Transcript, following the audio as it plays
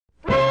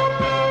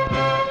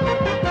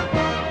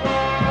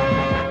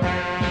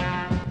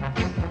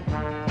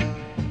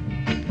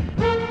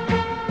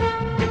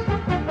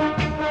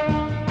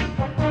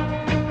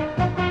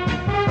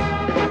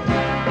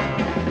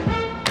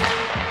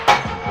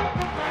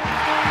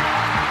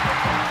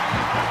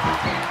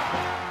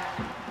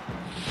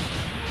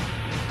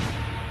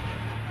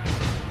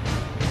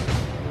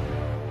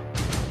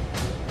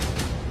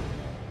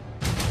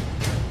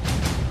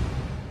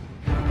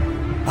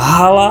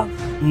Hala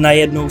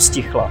najednou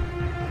stichla.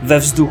 Ve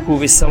vzduchu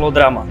viselo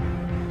drama.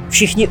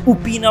 Všichni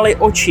upínali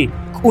oči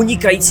k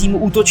unikajícímu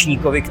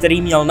útočníkovi,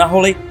 který měl na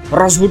holi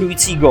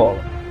rozhodující gól.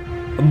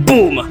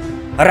 Bum!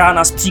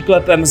 Rána s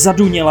příklepem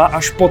zaduněla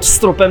až pod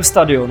stropem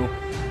stadionu.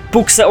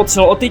 Puk se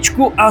otřel o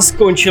tyčku a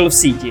skončil v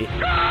síti.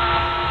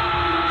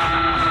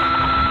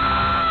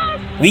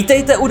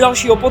 Vítejte u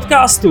dalšího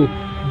podcastu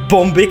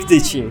Bomby k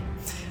tyči.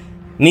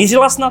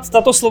 Mířila snad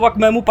tato slova k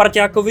mému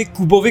parťákovi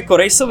Kubovi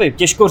Korejsovi,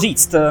 těžko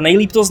říct,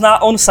 nejlíp to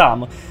zná on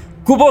sám.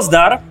 Kubo,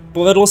 zdar,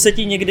 povedlo se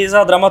ti někdy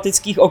za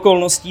dramatických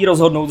okolností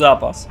rozhodnout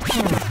zápas?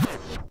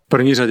 V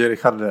první řadě,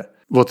 Richarde,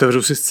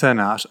 otevřu si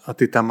scénář a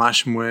ty tam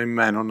máš moje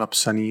jméno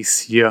napsaný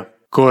s J.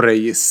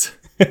 Korejs.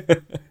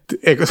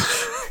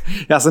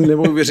 Já jsem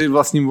nemohl věřit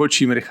vlastním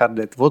očím,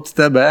 Richarde. Od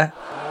tebe?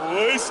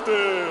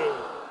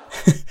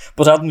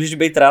 Pořád můžeš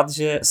být rád,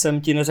 že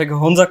jsem ti neřekl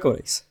Honza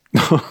Korejs.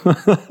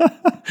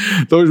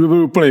 To už by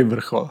byl úplný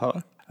vrchol.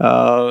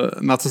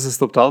 Na co se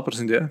to ptal,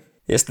 prosím tě?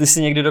 Jestli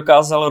jsi někdy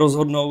dokázal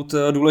rozhodnout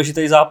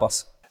důležitý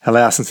zápas. Hele,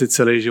 já jsem si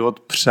celý život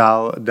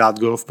přál dát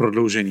gol v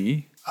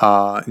prodloužení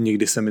a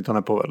nikdy se mi to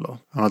nepovedlo.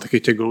 Ano, taky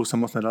těch golů jsem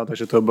moc nedal,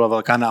 takže to byla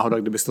velká náhoda,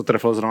 kdyby se to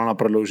trefilo zrovna na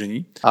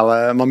prodloužení.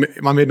 Ale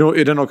mám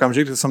jeden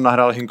okamžik, kdy jsem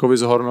nahrál Hinkovi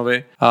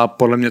Zohornovi a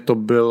podle mě to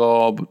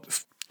bylo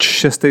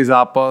šestý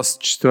zápas,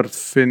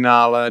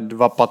 čtvrtfinále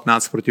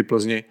 2-15 proti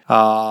Plzni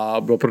a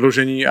bylo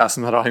prodloužení a já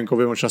jsem hrál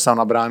Hinkovi, on šel sám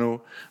na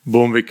bránu,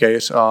 boom,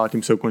 vykejř a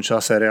tím se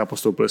ukončila série a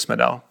postoupili jsme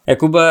dál.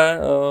 Jakube,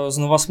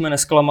 znova jsme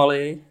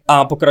nesklamali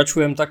a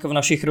pokračujeme tak v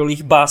našich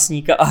rolích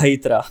básníka a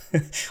hejtra.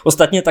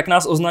 Ostatně tak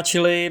nás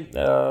označili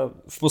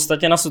v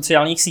podstatě na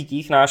sociálních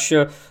sítích náš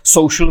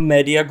social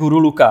media guru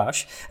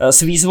Lukáš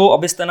s výzvou,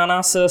 abyste na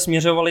nás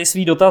směřovali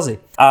svý dotazy.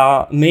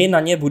 A my na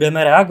ně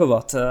budeme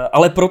reagovat.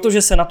 Ale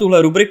protože se na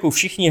tuhle rubriku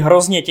všichni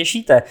hrozně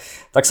těšíte,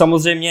 tak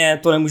samozřejmě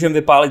to nemůžeme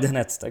vypálit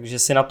hned, takže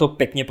si na to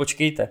pěkně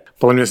počkejte.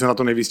 Podle mě se na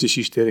to nejvíc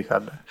těšíš ty,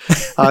 Richarde.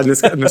 Ale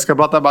dneska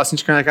byla ta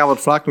básnička nějaká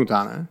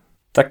odfláknutá, ne?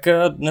 Tak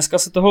dneska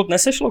se toho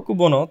nesešlo,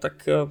 Kubo, no, tak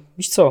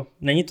víš co,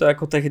 není to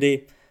jako tehdy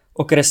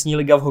okresní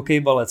liga v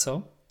hokejbale,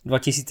 co?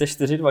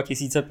 2004,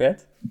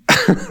 2005?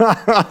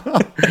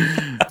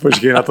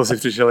 Počkej, na to si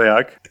přišel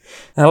jak?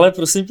 Hele,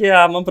 prosím tě,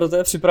 já mám pro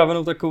tebe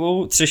připravenou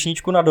takovou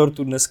třešničku na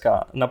dortu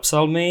dneska.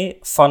 Napsal mi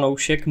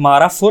fanoušek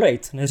Mára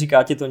Forejt,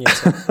 neříká ti to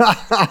něco?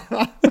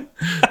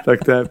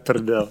 Tak to je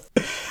prdel.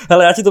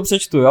 Hele, já ti to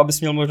přečtu, jo,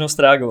 abys měl možnost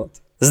reagovat.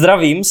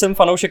 Zdravím, jsem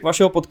fanoušek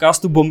vašeho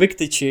podcastu Bomby k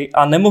tyči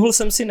a nemohl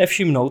jsem si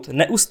nevšimnout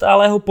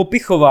neustálého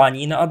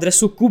popichování na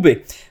adresu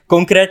Kuby,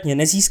 konkrétně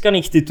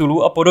nezískaných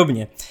titulů a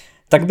podobně.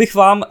 Tak bych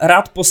vám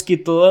rád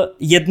poskytl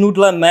jednu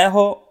dle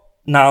mého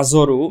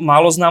názoru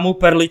málo známou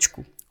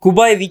perličku.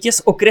 Kuba je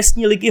vítěz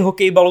okresní ligy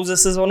hokejbalu ze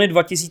sezóny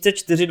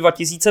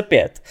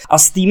 2004-2005 a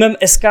s týmem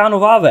SK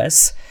Nová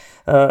Ves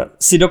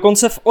si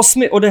dokonce v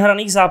 8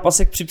 odehraných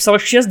zápasech připsal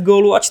 6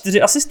 gólů a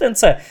 4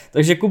 asistence.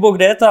 Takže Kubo,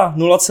 kde je ta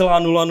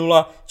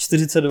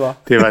 0,0042?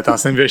 Tyhle, tam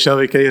jsem věšel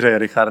vykejře,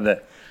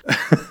 Richarde.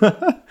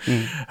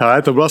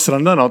 Hele, to byla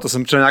sranda, no, to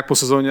jsem třeba nějak po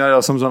sezóně,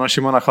 jel jsem za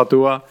našima na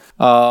chatu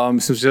a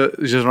myslím si,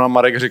 že zrovna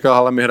Marek říkal,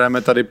 hele, my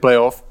hrajeme tady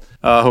playoff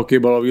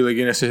hokejbalový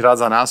ligy, nechceš hrát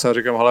za nás, a já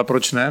říkám, hele,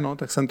 proč ne, no,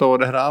 tak jsem to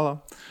odehrál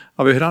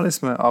a vyhráli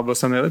jsme a byl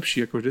jsem nejlepší,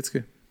 jako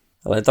vždycky.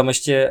 Ale je tam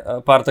ještě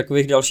pár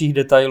takových dalších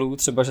detailů,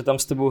 třeba, že tam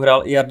s tebou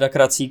hrál i Jarda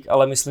Kracík,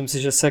 ale myslím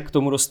si, že se k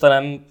tomu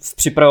dostaneme v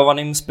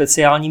připravovaném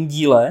speciálním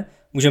díle.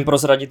 Můžeme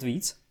prozradit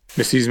víc?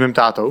 Myslíš s mým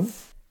tátou?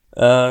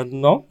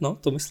 No,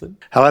 to myslím.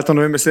 Hele, to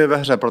nevím, jestli je ve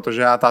hře,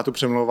 protože já tátu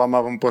přemlouvám a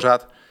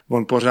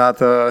on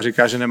pořád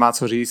říká, že nemá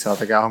co říct, a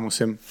tak já ho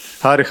musím.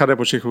 Hele, Richarde,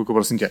 počkej chvilku,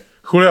 prosím tě.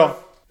 Julio,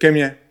 ke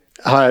mně.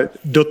 Hele,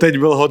 doteď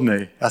byl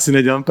hodnej, já si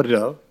nedělám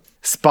prdel.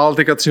 Spal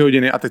teďka 3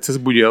 hodiny a teď se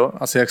zbudil,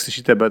 asi jak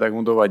slyší tebe, tak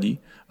mu to vadí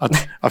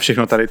a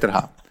všechno tady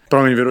trhá.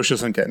 Promiň, vyrušil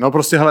jsem tě. No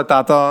prostě, hele,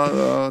 táta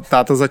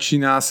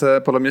začíná se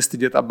podle mě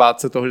stydět a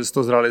bát se toho, že se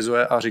to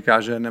zrealizuje a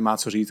říká, že nemá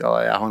co říct,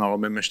 ale já ho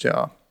nalobím ještě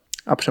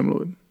a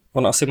přemluvím.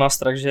 On asi má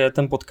strach, že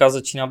ten podcast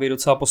začíná být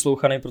docela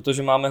poslouchaný,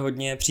 protože máme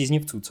hodně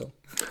příznivců, co?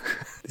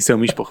 Ty se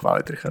umíš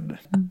pochválit, Richarde.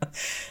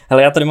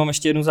 Hele, já tady mám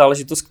ještě jednu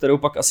záležitost, kterou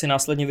pak asi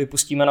následně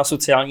vypustíme na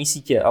sociální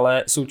sítě,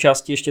 ale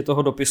součástí ještě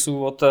toho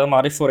dopisu od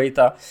Máry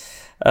Forejta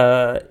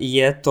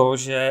je to,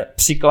 že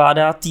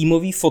přikládá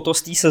týmový foto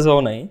z té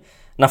sezóny.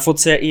 Na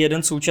fotce je i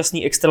jeden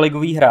současný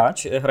extraligový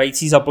hráč,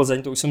 hrající za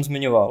Plzeň, to už jsem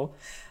zmiňoval,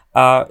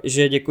 a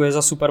že děkuje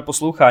za super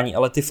poslouchání,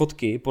 ale ty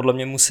fotky podle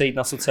mě musí jít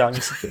na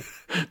sociální sítě.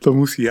 To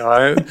musí,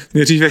 ale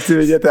nejdřív chci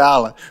vidět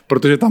ale,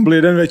 protože tam byl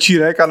jeden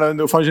večírek a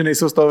doufám, že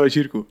nejsou z toho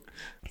večírku.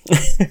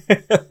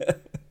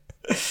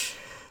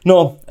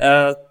 No,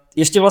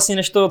 ještě vlastně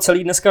než to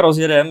celý dneska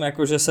rozjedem,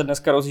 jakože se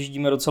dneska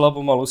rozjíždíme docela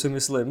pomalu, si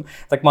myslím,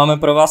 tak máme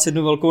pro vás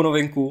jednu velkou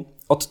novinku.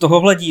 Od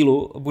tohohle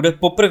dílu bude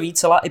poprvé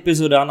celá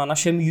epizoda na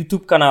našem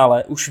YouTube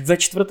kanále už ve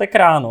čtvrtek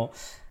ráno.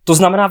 To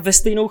znamená ve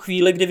stejnou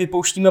chvíli, kdy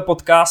vypouštíme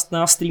podcast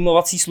na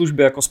streamovací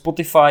služby jako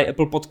Spotify,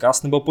 Apple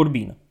Podcast nebo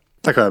Podbean.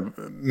 Takhle,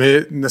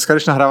 my dneska,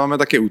 když nahráváme,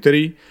 tak je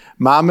úterý,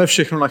 máme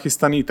všechno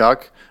nachystaný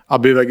tak,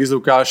 aby Vegy s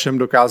Lukášem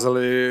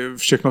dokázali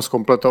všechno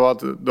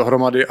zkompletovat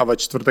dohromady a ve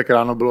čtvrtek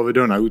ráno bylo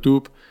video na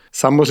YouTube.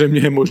 Samozřejmě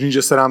je možný,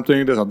 že se nám to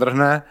někde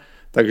zadrhne,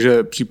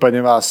 takže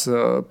případně vás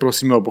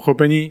prosíme o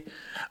pochopení.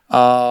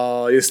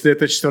 A jestli je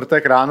teď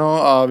čtvrtek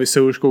ráno a vy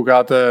se už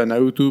koukáte na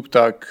YouTube,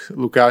 tak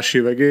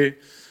Lukáši, Vegy,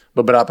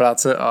 dobrá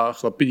práce a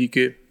chlapi,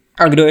 díky.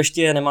 A kdo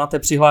ještě nemáte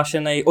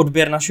přihlášený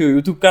odběr našeho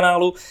YouTube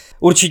kanálu,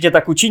 určitě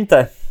tak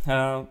učiňte.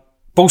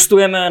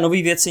 Postujeme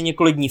nové věci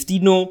několik dní v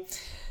týdnu,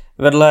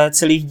 vedle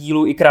celých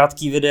dílů i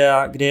krátký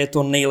videa, kde je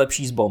to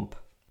nejlepší z bomb.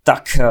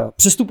 Tak,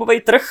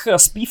 přestupový trh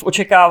spí v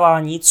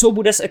očekávání, co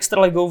bude s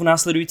Extraligou v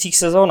následujících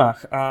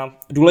sezónách. A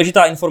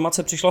důležitá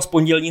informace přišla z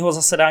pondělního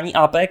zasedání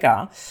APK,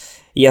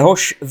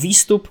 jehož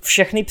výstup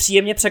všechny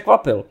příjemně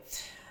překvapil.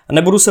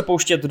 Nebudu se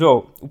pouštět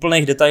do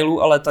úplných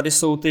detailů, ale tady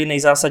jsou ty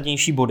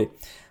nejzásadnější body.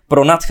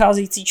 Pro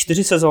nadcházející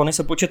 4 sezóny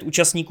se počet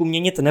účastníků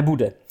měnit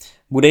nebude.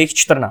 Bude jich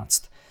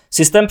 14.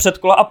 Systém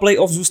předkola a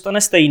playoff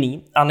zůstane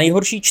stejný a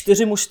nejhorší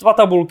 4 mužstva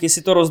tabulky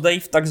si to rozdají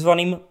v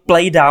takzvaným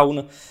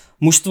playdown.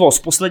 Mužstvo z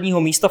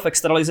posledního místa v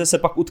extralize se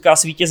pak utká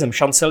s vítězem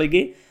šance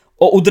ligy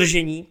o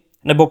udržení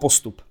nebo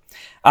postup.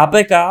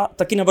 APK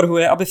taky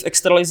navrhuje, aby v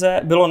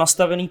extralize bylo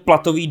nastavený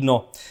platový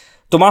dno.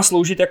 To má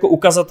sloužit jako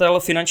ukazatel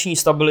finanční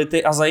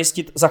stability a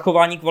zajistit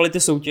zachování kvality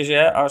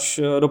soutěže až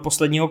do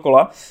posledního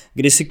kola,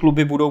 kdy si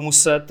kluby budou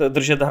muset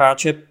držet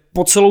hráče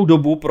po celou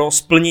dobu pro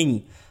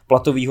splnění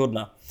platového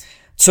dna.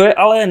 Co je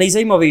ale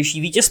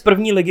nejzajímavější, vítěz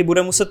první ligy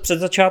bude muset před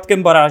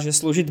začátkem baráže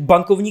složit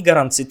bankovní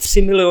garanci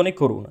 3 miliony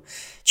korun,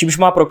 čímž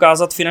má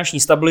prokázat finanční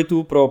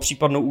stabilitu pro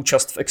případnou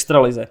účast v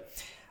extralize.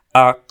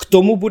 A k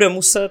tomu bude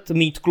muset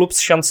mít klub z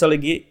šance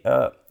ligy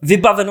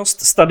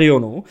vybavenost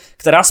stadionu,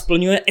 která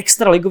splňuje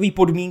extraligové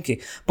podmínky.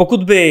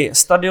 Pokud by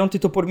stadion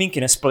tyto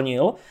podmínky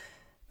nesplnil,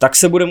 tak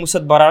se bude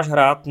muset baráž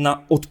hrát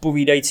na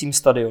odpovídajícím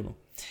stadionu.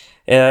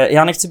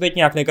 Já nechci být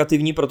nějak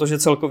negativní, protože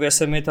celkově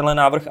se mi tenhle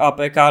návrh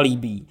APK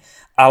líbí,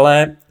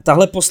 ale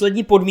tahle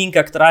poslední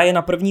podmínka, která je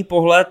na první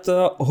pohled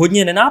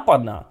hodně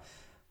nenápadná,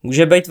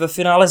 může být ve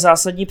finále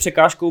zásadní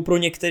překážkou pro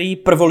některé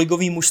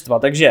prvoligový mužstva.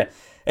 Takže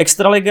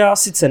Extraliga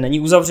sice není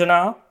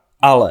uzavřená,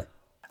 ale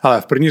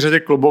v první řadě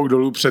klobouk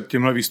dolů před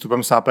tímhle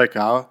výstupem z APK,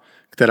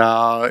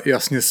 která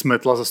jasně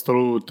smetla za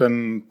stolu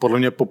ten podle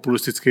mě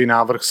populistický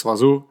návrh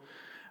svazu.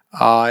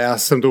 A já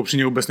jsem to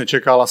upřímně vůbec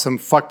nečekal a jsem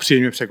fakt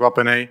příjemně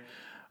překvapený.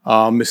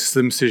 A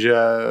myslím si, že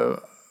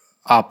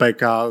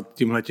APK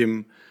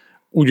tímhletím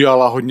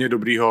udělala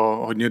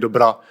hodně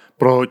dobra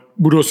pro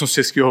budoucnost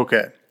českého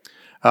hokeje.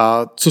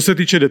 A co se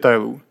týče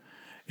detailů,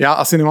 já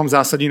asi nemám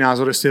zásadní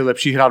názor, jestli je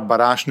lepší hrát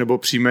baráž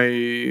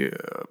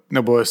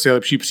nebo jestli je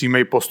lepší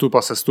přímý postup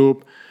a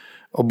sestup.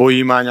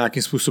 Obojí má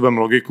nějakým způsobem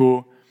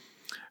logiku.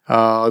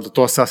 Do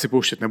toho se asi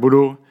pouštět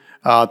nebudu.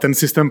 Ten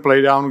systém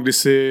playdown, kdy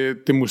si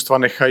ty mužstva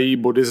nechají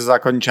body ze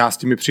základní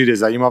části, mi přijde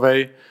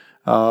zajímavý.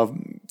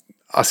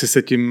 Asi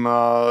se tím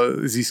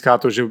získá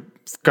to, že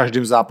v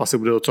každém zápase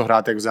bude o co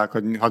hrát,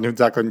 hlavně v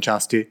základní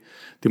části.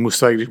 Ty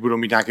mužstva, když budou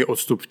mít nějaký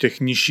odstup v těch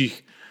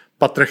nižších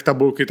patrech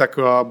tabulky, tak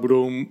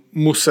budou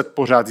muset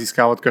pořád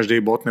získávat každý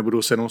bod,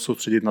 nebudou se jenom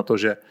soustředit na to,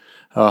 že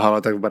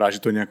tak v baráži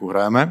to nějak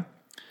uhrajeme.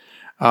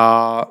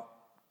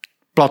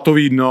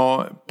 Platový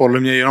dno podle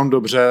mě jenom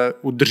dobře,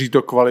 udrží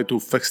to kvalitu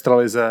v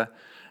extralize,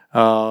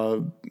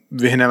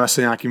 vyhneme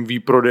se nějakým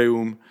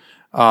výprodejům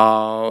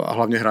a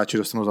hlavně hráči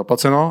dostanou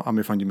zaplaceno a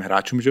my fandíme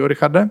hráčům, že jo,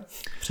 Richarde?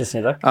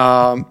 Přesně tak.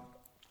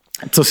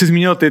 Co jsi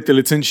zmínil ty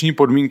licenční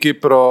podmínky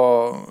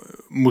pro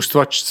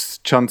mužstva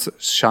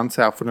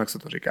šance, já furt jak se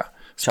to říká,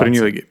 z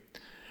první ligy.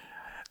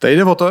 Tady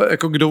jde o to,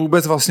 jako kdo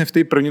vůbec vlastně v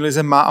té první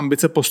lize má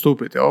ambice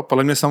postoupit. Jo?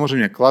 Podle mě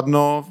samozřejmě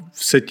Kladno,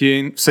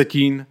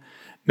 Vsetín,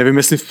 nevím,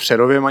 jestli v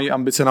Přerově mají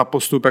ambice na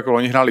postup, jako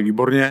oni hráli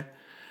výborně.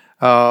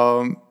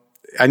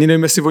 Ani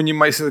nevím,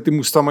 jestli ty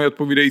mužstva mají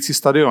odpovídající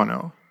stadion.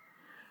 Jo?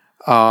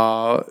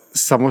 A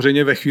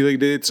samozřejmě ve chvíli,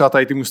 kdy třeba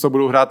tady ty mužstva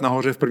budou hrát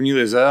nahoře v první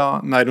lize a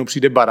najednou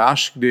přijde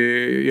baráž,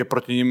 kdy je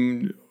proti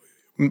nim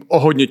o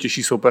hodně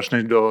těžší soupeř,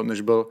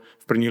 než byl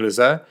v první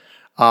lize.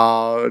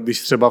 A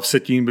když třeba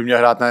Vsetín by měl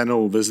hrát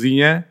najednou ve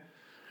Zlíně,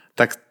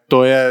 tak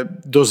to je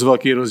dost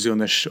velký rozdíl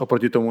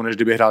oproti tomu, než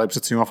kdyby hráli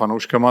před svýma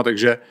fanouškama,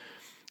 takže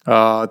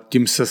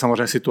tím se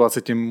samozřejmě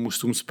situace těm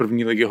mužstvům z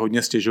první ligy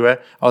hodně stěžuje,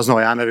 ale znovu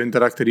já nevím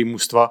teda, který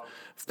mužstva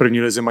v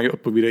první lize mají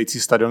odpovídající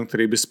stadion,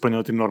 který by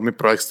splnil ty normy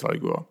pro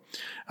extraligu.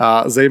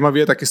 A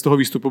zajímavé taky z toho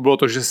výstupu bylo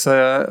to, že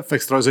se v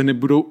extralize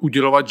nebudou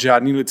udělovat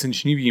žádný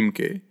licenční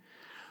výjimky,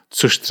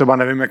 což třeba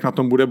nevím, jak na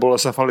tom bude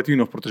Boleslav a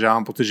Litvínov, protože já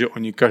mám pocit, že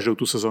oni každou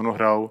tu sezónu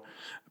hrajou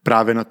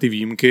právě na ty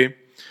výjimky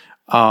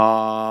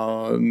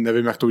a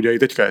nevím, jak to udělají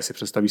teďka, jestli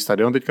představí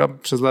stadion teďka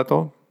přes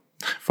léto,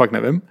 fakt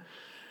nevím.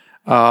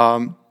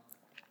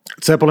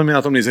 Co je podle mě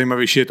na tom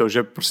nejzajímavější je to,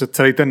 že prostě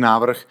celý ten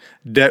návrh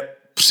jde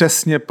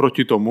přesně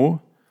proti tomu,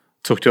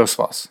 co chtěl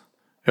svaz.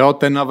 Jo,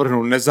 ten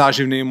navrhnul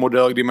nezáživný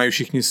model, kdy mají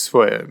všichni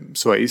svoje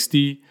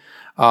jistý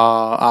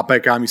a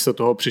APK místo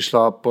toho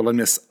přišla podle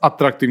mě s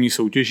atraktivní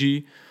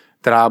soutěží,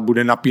 která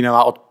bude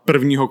napínavá od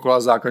prvního kola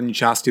základní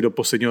části do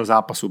posledního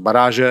zápasu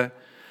baráže.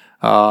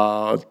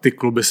 ty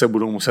kluby se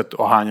budou muset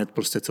ohánět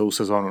prostě celou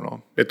sezónu.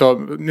 No.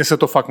 Mně se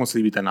to fakt moc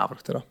líbí, ten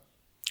návrh teda.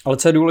 Ale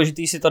co je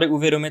důležité si tady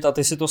uvědomit, a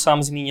ty si to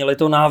sám zmínil, je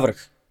to návrh.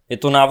 Je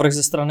to návrh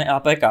ze strany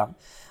APK.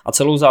 A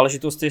celou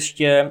záležitost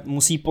ještě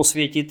musí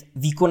posvětit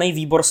výkonný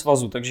výbor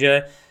svazu.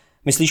 Takže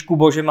myslíš,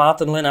 Kubo, že má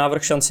tenhle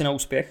návrh šanci na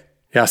úspěch?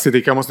 Já si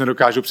teďka moc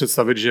nedokážu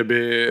představit, že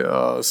by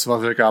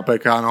svaz řekl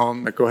APK, no,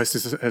 jako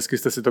hezky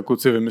jste si to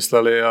kluci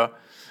vymysleli,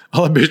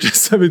 ale běžte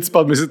se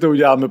vycpat, my si to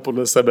uděláme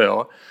podle sebe.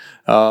 Jo.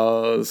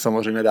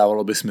 Samozřejmě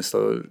dávalo by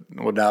smysl,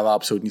 no, dává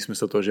absolutní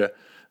smysl to, že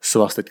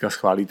svaz teďka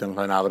schválí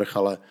tenhle návrh,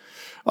 ale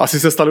asi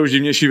se staly už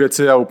divnější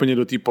věci a úplně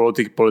do té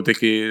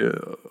politiky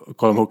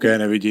kolem hokeje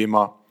nevidím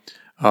a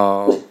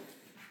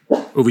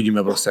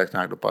uvidíme prostě, jak to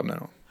nějak dopadne.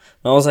 No.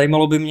 No,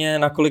 zajímalo by mě,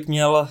 nakolik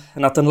měl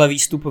na tenhle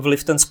výstup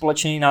vliv ten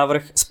společný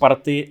návrh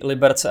Sparty,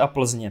 Liberce a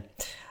Plzně.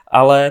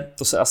 Ale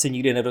to se asi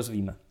nikdy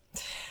nedozvíme.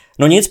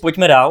 No nic,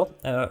 pojďme dál.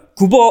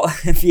 Kubo,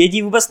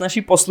 vědí vůbec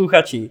naši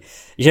posluchači,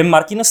 že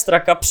Martin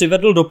Straka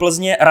přivedl do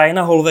Plzně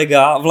Ryana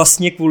Hollwega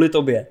vlastně kvůli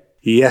tobě?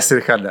 Yes,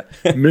 Richarde.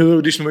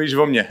 Miluji, když mluvíš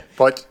o mně.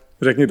 Pojď,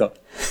 řekni to.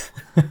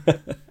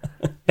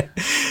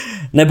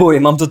 Neboj,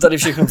 mám to tady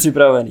všechno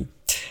připravený.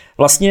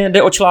 Vlastně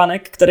jde o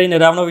článek, který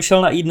nedávno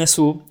vyšel na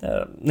iDnesu.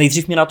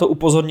 Nejdřív mě na to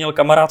upozornil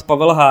kamarád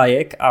Pavel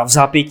Hájek a v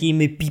zápětí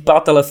mi pípá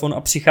telefon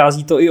a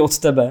přichází to i od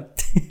tebe.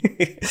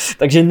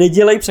 Takže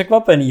nedělej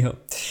překvapenýho.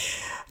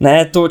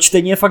 Ne, to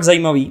čtení je fakt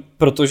zajímavý,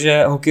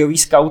 protože hokejový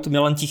scout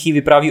Milan Tichý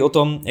vypráví o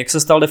tom, jak se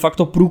stal de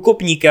facto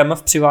průkopníkem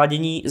v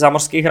přivádění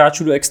zámořských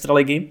hráčů do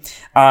extraligy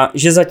a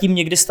že zatím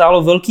někdy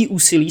stálo velký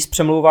úsilí s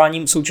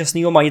přemlouváním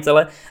současného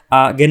majitele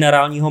a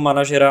generálního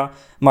manažera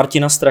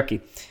Martina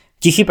Straky.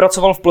 Tichý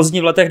pracoval v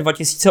Plzni v letech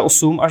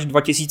 2008 až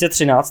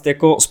 2013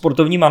 jako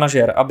sportovní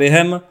manažer a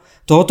během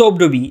tohoto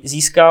období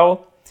získal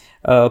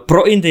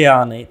pro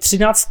Indiány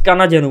 13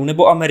 Kanaďanů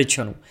nebo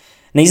Američanů.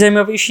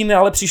 Nejzajímavějším mi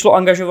ale přišlo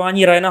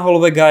angažování Ryana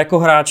Hollwega jako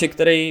hráče,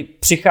 který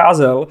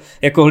přicházel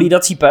jako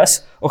hlídací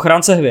pes,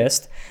 ochránce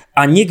hvězd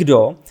a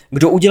někdo,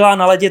 kdo udělá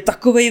na ledě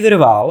takovej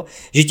virvál,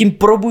 že tím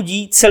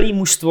probudí celý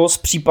mužstvo z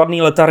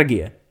případné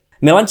letargie.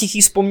 Milan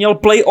Tichý vzpomněl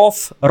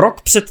playoff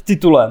rok před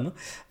titulem,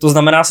 to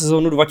znamená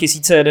sezónu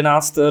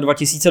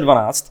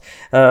 2011-2012,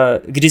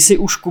 kdy si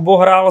už Kubo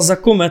hrál za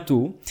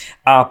Kometu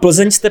a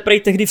Plzeň jste prej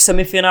tehdy v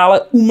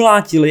semifinále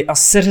umlátili a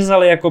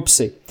seřezali jako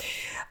psi.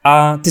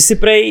 A ty si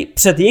prej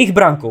před jejich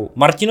brankou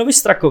Martinovi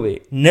Strakovi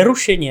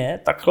nerušeně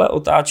takhle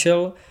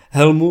otáčel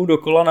helmu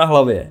dokola na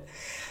hlavě.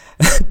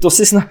 To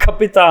si na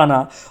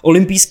kapitána,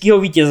 olympijského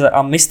vítěze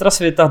a mistra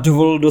světa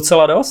dovolil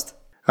docela dost?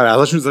 Ale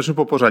já začnu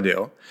po pořadě.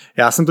 Jo.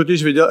 Já jsem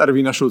totiž viděl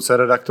Ervína Šulce,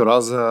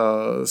 redaktora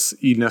z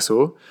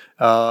iDnesu,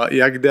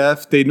 jak jde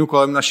v týdnu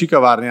kolem naší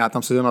kavárny, já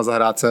tam seděl na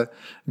zahrádce,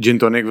 gin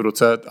tonic v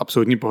ruce,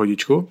 absolutní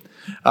pohodičku.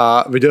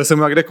 A viděl jsem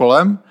ho, jak jde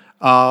kolem,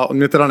 a on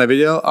mě teda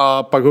neviděl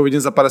a pak ho vidím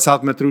za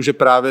 50 metrů, že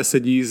právě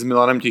sedí s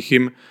Milanem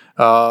Tichým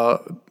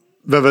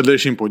ve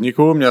vedlejším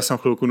podniku. Měl jsem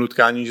chvilku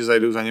nutkání, že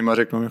zajdu za ním a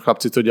řeknu mi,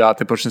 chlapci, co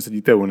děláte, proč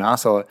nesedíte u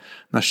nás, ale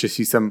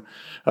naštěstí jsem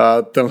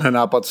tenhle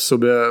nápad v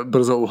sobě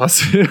brzo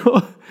uhasil.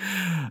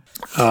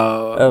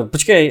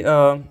 Počkej,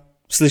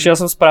 slyšel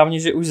jsem správně,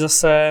 že už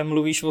zase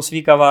mluvíš o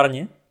svý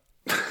kavárně?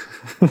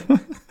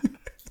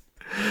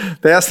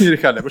 To je jasný,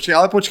 Richarde,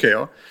 počkej,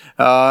 jo.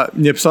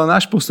 Mě psal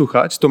náš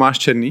posluchač Tomáš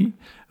Černý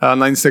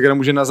na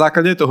Instagramu, že na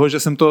základě toho, že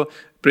jsem to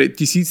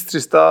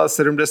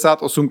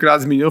 1378krát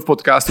zmínil v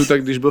podcastu,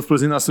 tak když byl v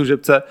Plzni na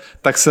služebce,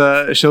 tak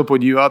se šel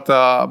podívat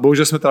a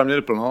bohužel jsme tam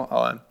měli plno,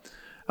 ale...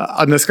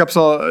 A dneska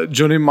psal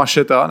Johnny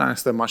Macheta, ne,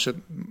 jste Machet,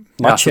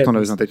 já se to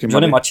nevyznám teď.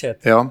 Johnny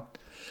Machet. Jo.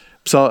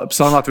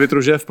 Psal na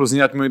Twitteru, že v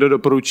Plzni ať mu někdo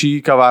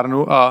doporučí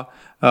kavárnu a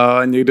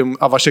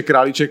Vašek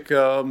Králíček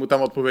mu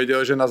tam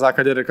odpověděl, že na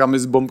základě reklamy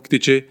z Bomb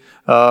Tyči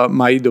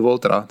mají do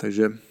Voltra,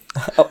 takže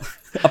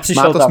a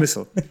přišel má to tam.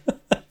 smysl.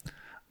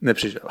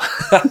 Nepřišel.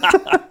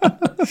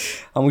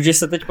 A můžeš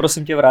se teď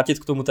prosím tě vrátit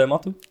k tomu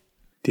tématu?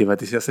 Ty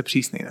jsi zase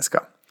přísnej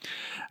dneska.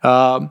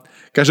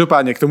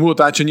 Každopádně k tomu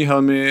otáčení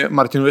helmy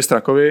Martinovi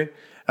Strakovi,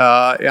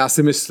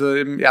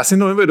 já si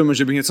neuvědomím,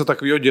 že bych něco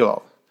takového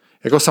dělal.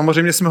 Jako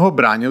samozřejmě jsme ho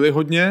bránili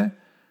hodně,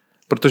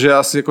 protože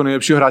asi jako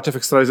nejlepšího hráče v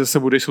extralize se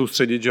budeš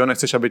soustředit, že jo,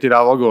 nechceš, aby ti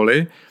dával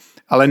góly,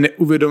 ale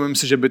neuvědomím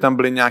si, že by tam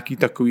byly nějaký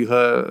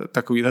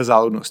takovýhle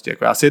záludnosti.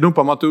 Jako já si jednou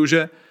pamatuju,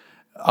 že,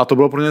 a to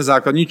bylo pro ně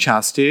základní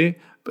části,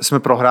 jsme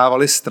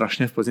prohrávali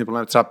strašně v Plzni, podle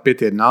mě třeba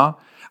 5-1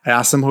 a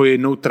já jsem ho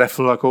jednou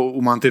trefil jako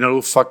u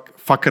mantinelu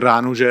fakt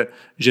ránu, že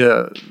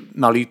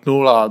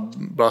nalítnul a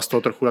byla z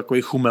toho trochu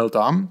takový chumel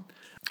tam.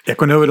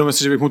 Jako neuvědomím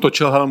si, že bych mu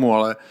točil helmu,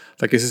 ale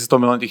tak jestli si to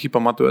Milan Tichý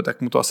pamatuje,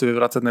 tak mu to asi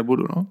vyvracet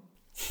nebudu, no.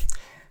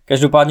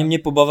 Každopádně mě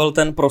pobavil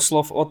ten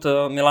proslov od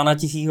Milana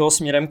Tichýho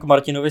směrem k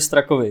Martinovi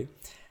Strakovi.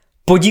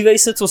 Podívej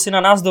se, co si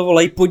na nás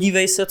dovolej,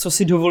 podívej se, co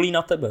si dovolí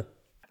na tebe.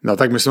 No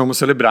tak my jsme ho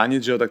museli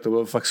bránit, že jo, tak to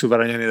byl fakt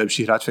suverénně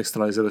nejlepší hráč v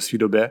extralize ve své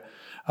době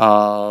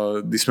a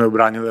když jsme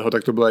obránili ho,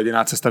 tak to byla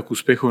jediná cesta k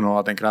úspěchu, no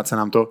a tenkrát se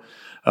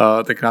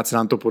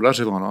nám to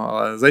podařilo, no,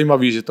 ale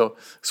zajímavý, že to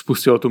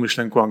spustilo tu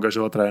myšlenku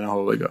angažovat Ryana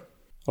Hollwega.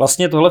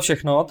 Vlastně tohle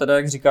všechno, teda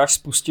jak říkáš,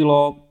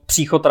 spustilo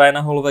příchod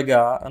Ryana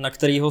Hollwega, na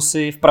kterýho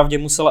si vpravdě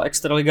musela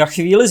Extraliga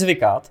chvíli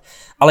zvykat,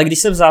 ale když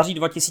se v září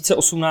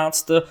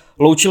 2018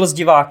 loučil s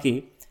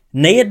diváky,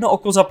 nejedno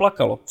oko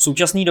zaplakalo. V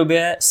současné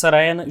době se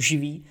Ryan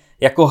živí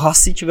jako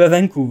hasič ve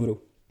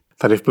Vancouveru.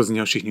 Tady v Plzni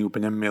ho všichni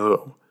úplně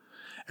milujou.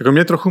 Jako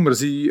mě trochu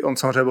mrzí, on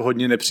samozřejmě byl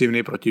hodně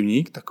nepříjemný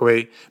protivník,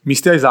 takovej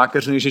místy až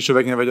zákeřný, že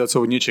člověk nevěděl,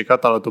 co od něj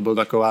čekat, ale to byl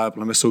taková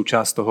podle mě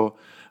součást toho,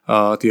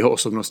 té jeho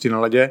osobnosti na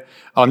ledě.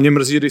 Ale mě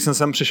mrzí, když jsem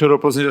sem přišel do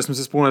Plzně, že jsme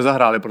se spolu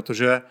nezahráli,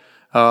 protože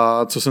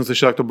co jsem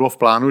slyšel, tak to bylo v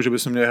plánu, že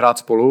bychom měli hrát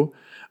spolu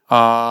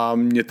a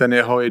mě ten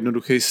jeho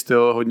jednoduchý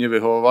styl hodně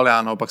vyhovoval.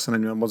 Já naopak se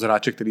neměl moc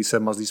hráče, který se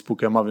mazlí s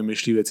pukem a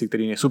vymýšlí věci,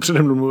 které nejsou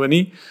předem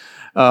domluvený.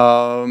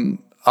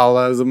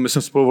 Ale my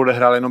jsme spolu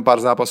odehráli jenom pár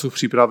zápasů v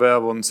přípravě a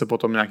on se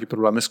potom nějaký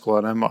problémy s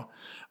kolenem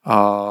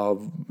a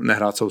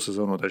nehrál celou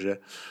sezonu, takže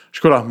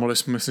škoda,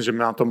 myslím, že by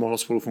nám to mohlo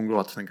spolu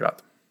fungovat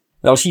tenkrát.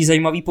 Další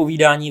zajímavý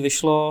povídání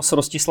vyšlo s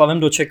Rostislavem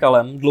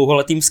Dočekalem,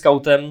 dlouholetým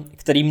skautem,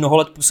 který mnoho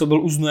let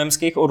působil u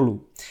Znojemských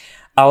Orlů.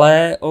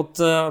 Ale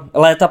od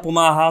léta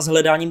pomáhá s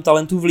hledáním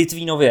talentů v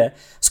Litvínově.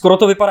 Skoro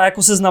to vypadá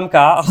jako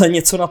seznamka, ale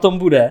něco na tom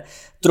bude.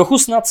 Trochu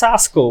s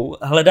nadsázkou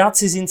hledá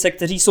cizince,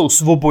 kteří jsou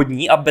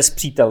svobodní a bez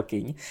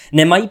přítelkyň,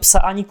 nemají psa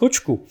ani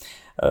kočku.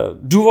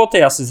 Důvod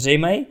je asi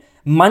zřejmej.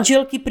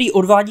 Manželky prý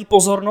odvádí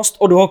pozornost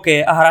od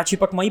hokeje a hráči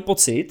pak mají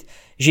pocit,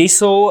 že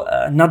jsou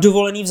na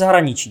dovolený v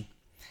zahraničí,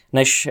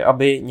 než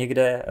aby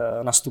někde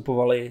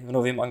nastupovali v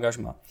novém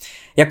angažmá.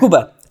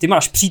 Jakube, ty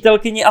máš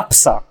přítelkyni a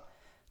psa.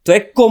 To je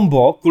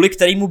kombo, kvůli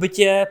kterému by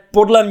tě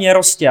podle mě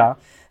Rostia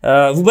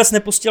vůbec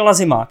nepustil na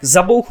zimák.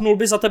 Zabouchnul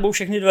by za tebou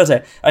všechny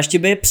dveře a ještě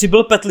by je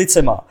přibyl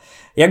petlicema.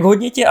 Jak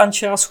hodně tě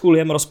Anča s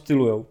Juliem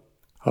rozptylujou?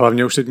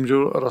 Hlavně už teď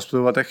můžu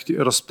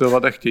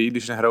rozptylovat jak chtějí,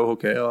 když nehrajou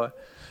hokej,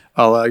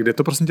 ale kde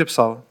to prosím tě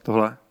psal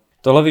tohle?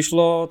 Tohle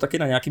vyšlo taky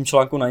na nějakým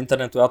článku na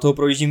internetu. Já toho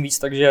projíždím víc,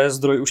 takže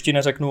zdroj už ti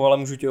neřeknu, ale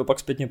můžu ti ho pak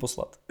zpětně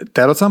poslat.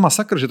 To je docela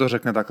masakr, že to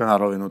řekne takhle na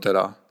rovinu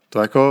teda.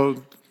 To jako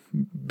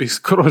bych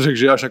skoro řekl,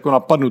 že až jako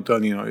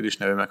napadnutelný, no, i když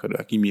nevím jako do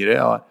jaký míry,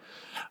 ale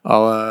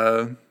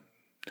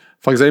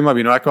fakt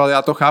zajímavý. No jako, ale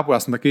já to chápu, já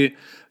jsem taky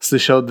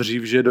slyšel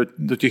dřív, že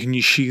do těch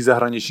nižších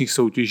zahraničních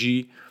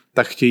soutěží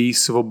tak chtějí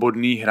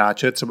svobodný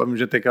hráče, třeba vím,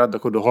 že tenkrát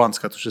jako do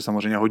Holandska, což je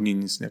samozřejmě hodně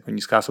jako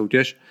nízká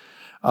soutěž,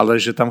 ale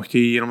že tam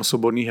chtějí jenom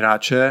svobodný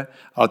hráče,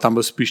 ale tam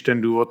byl spíš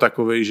ten důvod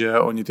takový, že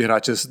oni ty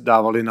hráče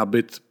dávali na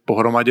byt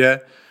pohromadě,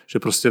 že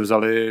prostě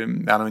vzali,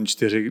 já nevím,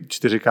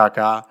 4 KK,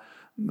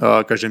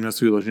 každý měl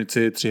svou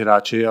ložnici, 3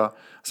 hráči a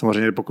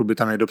samozřejmě pokud by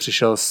tam někdo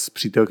přišel s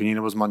přítelkyní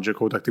nebo s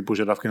manželkou, tak ty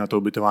požadavky na to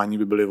ubytování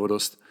by byly o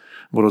dost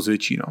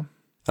větší. No.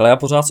 Ale já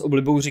pořád s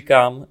oblibou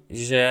říkám,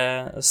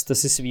 že jste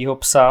si svýho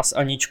psa s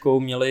Aničkou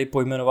měli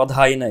pojmenovat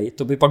Hajnej.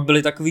 To by pak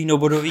byly takový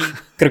nobodový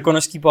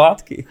krkonožský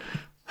pohádky.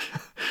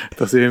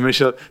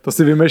 To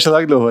si vymýšlel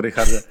tak dlouho,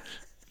 Richarde.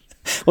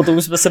 O tom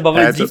už jsme se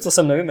bavili dřív, to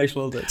jsem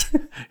nevymýšlel teď.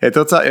 Je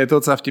to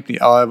docela vtipný,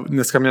 ale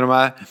dneska mě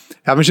normálně,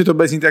 já vím, že to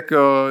bude znít jak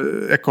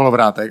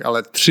kolovrátek,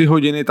 ale 3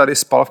 hodiny tady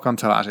spal v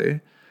kanceláři,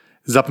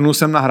 zapnul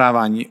jsem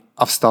nahrávání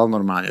a vstal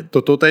normálně.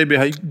 Toto tady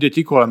běhají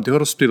děti kolem, ty ho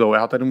rozptylou,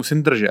 já ho tady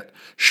musím držet.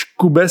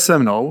 Škube se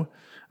mnou,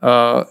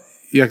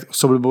 jak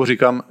soblibou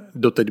říkám,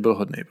 doteď byl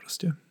hodnej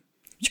prostě.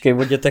 Počkej,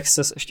 o dětech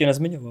ses ještě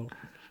nezmiňoval.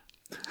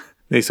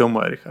 Nejsou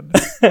moje, Richarde.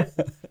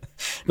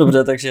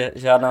 Dobře, takže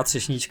žádná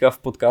třešnička v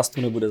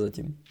podcastu nebude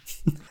zatím.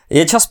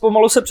 Je čas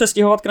pomalu se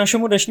přestěhovat k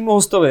našemu dnešnímu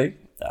hostovi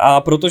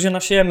a protože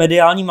naše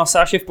mediální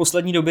masáž je v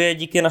poslední době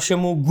díky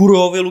našemu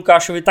guruovi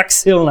Lukášovi tak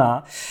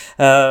silná,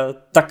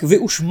 tak vy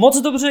už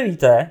moc dobře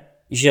víte,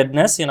 že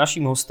dnes je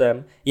naším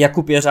hostem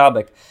Jakub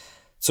Jeřábek,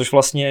 což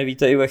vlastně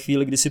víte i ve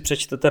chvíli, kdy si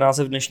přečtete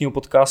název dnešního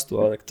podcastu,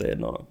 ale tak to je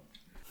jedno.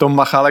 Tom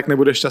Machálek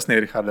nebude šťastný,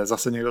 Richarde,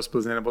 zase někdo z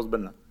Plzně nebo z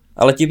Brna.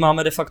 Ale tím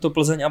máme de facto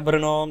Plzeň a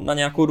Brno na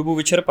nějakou dobu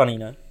vyčerpaný,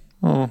 ne?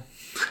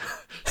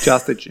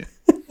 Částečně.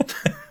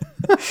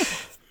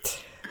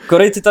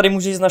 Kory, ty tady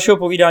můžeš z našeho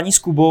povídání s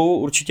Kubou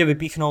určitě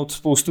vypíchnout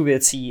spoustu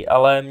věcí,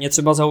 ale mě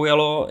třeba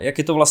zaujalo, jak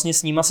je to vlastně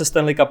s níma se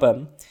Stanley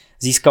Cupem.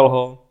 Získal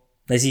ho,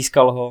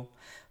 nezískal ho,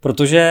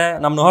 protože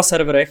na mnoha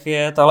serverech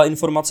je tahle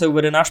informace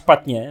uvedená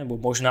špatně, nebo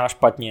možná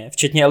špatně,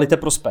 včetně Elite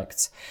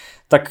Prospects.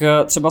 Tak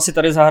třeba si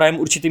tady zahrajeme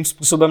určitým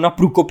způsobem na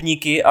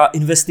průkopníky a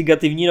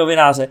investigativní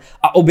novináře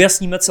a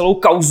objasníme celou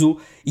kauzu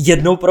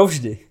jednou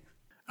provždy.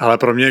 Ale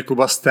pro mě je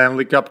Kuba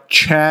Stanley Cup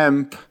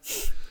champ.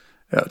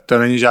 To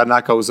není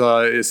žádná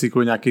kauza, jestli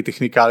kvůli nějaký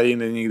technikálii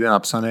není nikde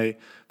napsaný.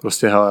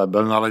 Prostě hele,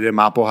 byl na ledě,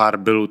 má pohár,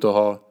 byl u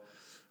toho.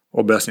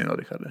 Objasněno,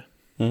 Richarde.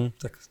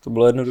 Tak to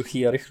bylo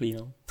jednoduchý a rychlý,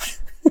 no.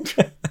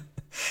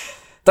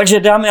 Takže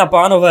dámy a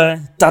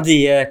pánové, tady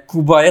je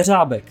Kuba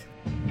Jeřábek.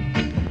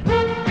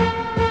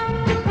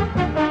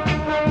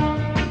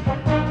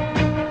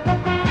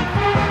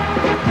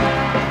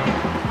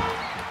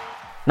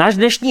 Náš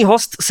dnešní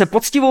host se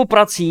poctivou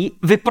prací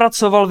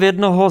vypracoval v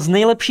jednoho z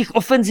nejlepších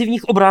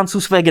ofenzivních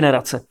obránců své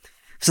generace.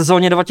 V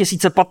sezóně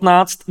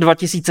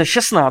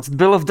 2015-2016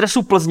 byl v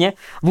dresu Plzně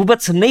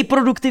vůbec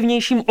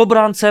nejproduktivnějším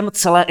obráncem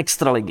celé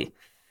extraligy.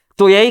 K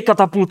To jej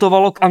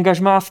katapultovalo k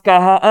angažmá v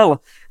KHL,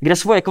 kde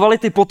svoje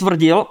kvality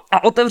potvrdil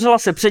a otevřela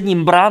se před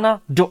ním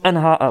brána do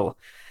NHL.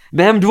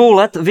 Během 2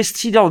 let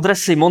vystřídal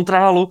dresy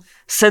Montrealu,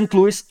 St.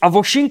 Louis a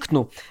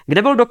Washingtonu,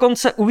 kde byl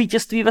dokonce u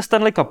vítězství ve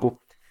Stanley Cupu.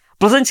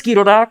 Plzeňský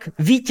rodák,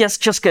 vítěz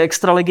české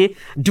extraligy,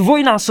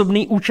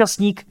 dvojnásobný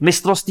účastník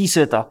mistrovství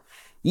světa.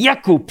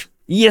 Jakub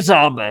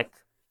Jeřábek.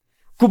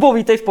 Kubo,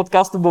 vítej v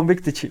podcastu Bomby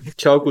k tyči.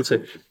 Čau,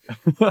 kluci.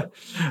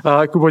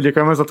 Kubo,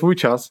 děkujeme za tvůj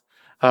čas.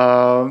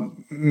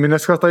 My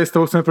dneska tady s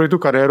tebou chceme projít tu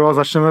kariéru a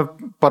začneme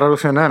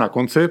paradoxně ne na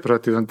konci,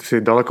 protože ty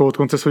jsi daleko od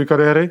konce své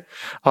kariéry,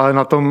 ale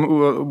na tom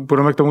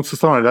budeme k tomu, co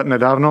stalo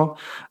nedávno.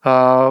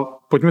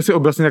 Pojďme si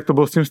objasnit, jak to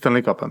bylo s tím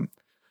Stanley Cupem.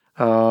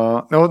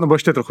 Nebo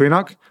ještě trochu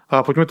jinak.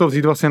 Pojďme to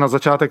vzít vlastně na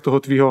začátek toho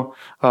tvýho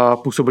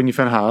působení v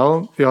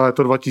NHL. Je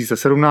léto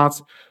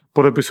 2017,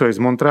 podepisuješ s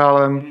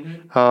Montrealem.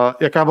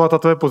 Jaká byla ta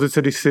tvoje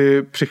pozice, když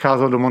jsi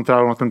přicházel do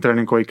Montrealu na ten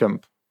tréninkový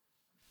kemp?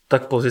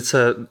 Tak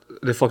pozice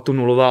de facto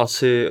nulová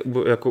asi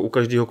jako u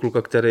každého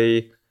kluka,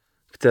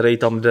 který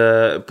tam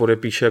jde,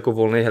 podepíše jako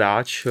volný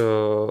hráč.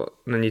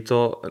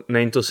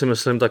 Není to si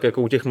myslím tak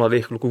jako u těch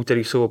mladých kluků,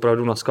 kteří jsou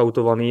opravdu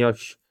naskautovaný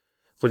až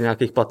od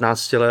nějakých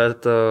 15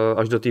 let,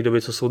 až do té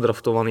doby, co jsou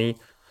draftovaný.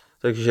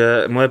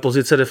 Takže moje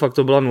pozice de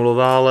facto byla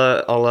nulová,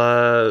 ale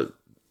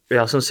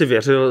já jsem si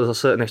věřil,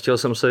 zase nechtěl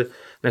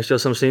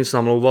jsem si nic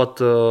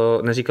namlouvat,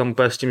 neříkám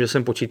úplně s tím, že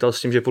jsem počítal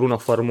s tím, že půjdu na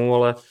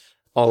farmu,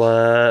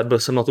 ale byl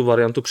jsem na tu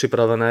variantu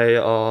připravený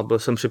a byl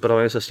jsem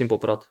připravený se s tím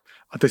poprat.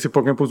 A ty jsi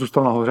po kempu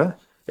zůstal nahoře?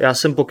 Já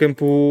jsem po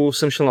kempu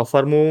šel na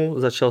farmu,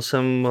 začal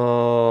jsem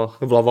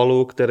v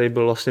Lavalu, který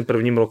byl vlastně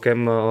prvním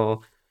rokem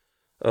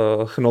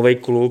nový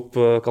klub,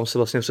 kam se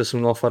vlastně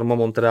přesunula farma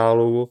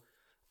Montrealu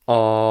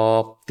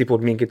a ty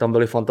podmínky tam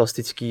byly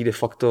fantastický, de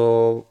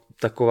facto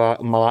taková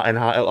malá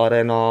NHL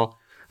arena,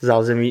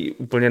 zázemí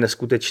úplně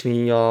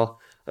neskutečný a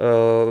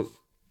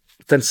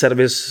ten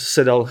servis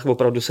se dal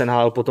opravdu s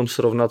NHL potom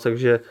srovnat,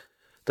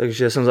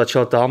 takže jsem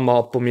začal tam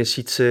a po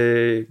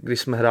měsíci, když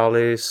jsme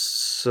hráli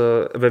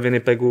ve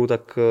Winnipegu,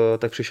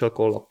 tak přišel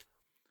call-up.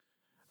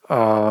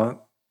 A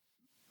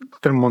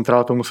ten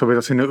Montreal to musel být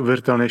asi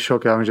neuvěřitelný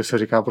šok. Já vím, že se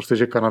říká prostě,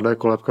 že Kanada je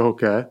kolébka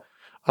hokeje,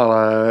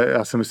 ale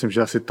já si myslím,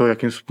 že asi to,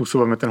 jakým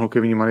způsobem je ten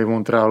hokej vnímaný v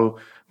Montrealu,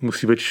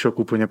 musí být šok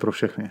úplně pro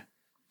všechny.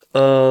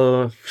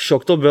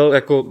 Šok to byl,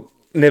 jako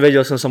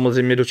nevěděl jsem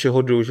samozřejmě, do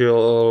čeho jdu, že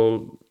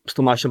jo. S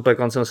Tomášem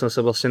Plekancem jsem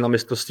se vlastně na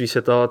mistrovství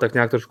světa tak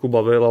nějak trošku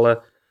bavil,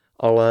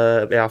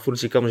 ale já furt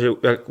říkám, že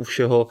jak u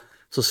všeho,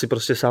 co si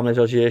prostě sám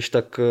nezažiješ,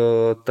 tak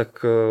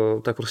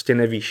prostě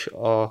nevíš.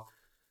 A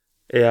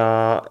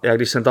já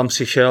když jsem tam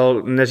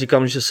přišel,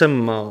 neříkám, že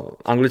jsem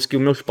anglicky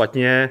uměl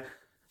špatně,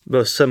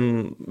 byl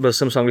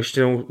jsem s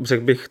angličtinou,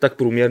 řekl bych, tak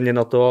průměrně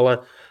na to,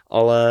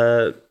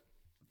 ale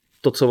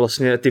to, co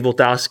vlastně ty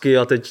otázky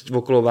a teď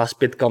okolo vás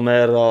 5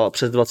 kamer a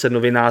přes 20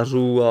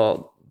 novinářů a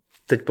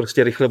teď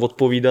prostě rychle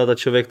odpovídat a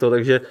člověk to,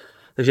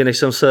 takže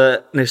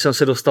než jsem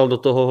se dostal do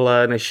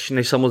tohohle, než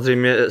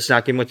samozřejmě s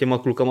nějakýma těma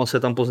klukama se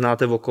tam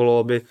poznáte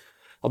okolo,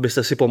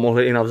 abyste si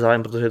pomohli i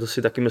navzájem, protože to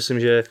si taky myslím,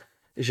 že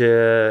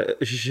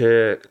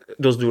je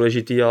dost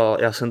důležitý a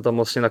já jsem tam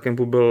vlastně na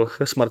kempu byl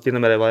s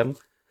Martinem Revem,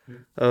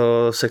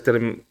 se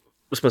kterým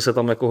jsme se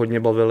tam jako hodně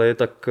bavili,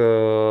 tak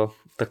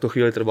to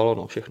chvíli trvalo,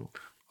 no, všechno.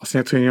 Vlastně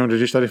něco jiného,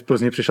 když tady v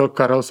Plzni přišel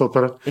Karel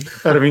Soper,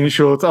 Erwin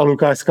Schultz a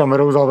Lukáš s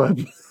kamerou za web.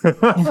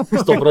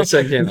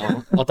 100%,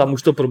 no. A tam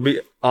už to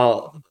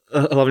a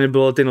hlavně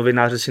bylo, ty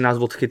novináři si nás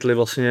odchytli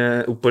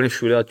vlastně úplně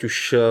všude, ať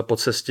už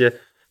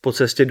po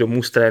cestě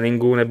domů z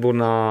tréninku nebo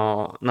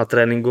na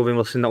tréninkovém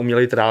vlastně na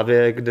umělé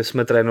trávě, kde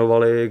jsme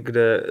trénovali,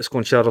 kde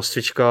skončila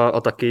rozcvička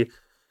a taky.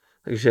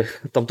 Takže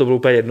tam to bylo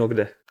úplně jedno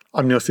kde.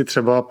 A měl jsi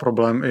třeba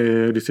problém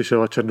i když jsi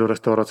šel večer do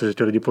restaurace, že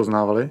tě lidi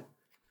poznávali?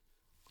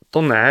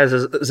 To ne,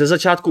 ze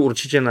začátku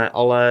určitě ne,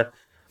 ale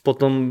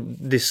potom,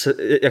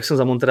 jak jsem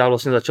za Montreal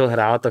vlastně začal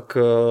hrát, tak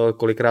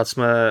kolikrát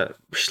jsme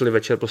šli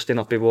večer prostě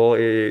na pivo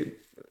i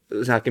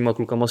s nějakýma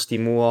klukama z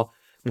týmu a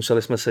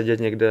museli jsme sedět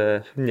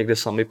někde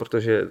sami,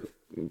 protože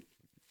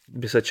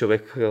by se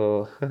člověk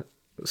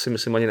si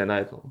myslím ani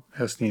nenajet. No.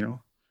 Jasný, no.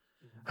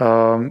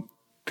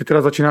 Ty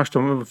teda začínáš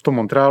v tom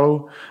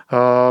Montrealu.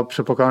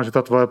 Předpokládám, že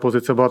ta tvoje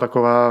pozice byla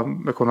taková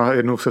jako na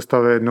jednou v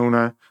sestavě, jednou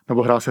ne,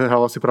 nebo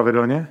hrál si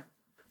pravidelně?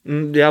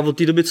 Já od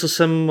té doby, co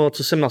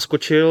jsem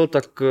naskočil,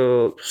 tak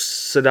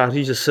se dá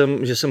říct,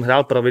 že jsem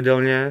hrál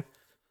pravidelně.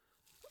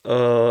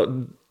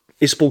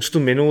 I spoustu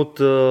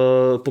minut,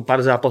 po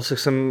pár zápasech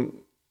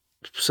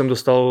jsem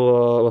dostal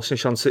vlastně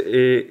šanci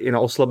i na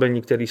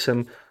oslabení,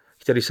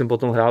 který jsem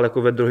potom hrál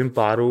jako ve druhém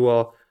páru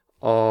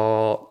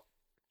a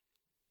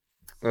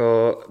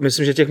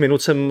myslím, že těch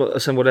minut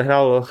jsem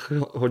odehrál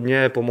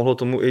hodně, pomohlo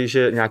tomu i,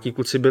 že nějaký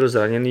kluci byl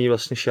zraněný,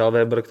 vlastně Shea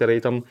Weber,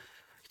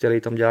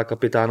 který tam dělá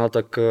kapitána,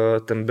 tak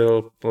ten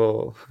byl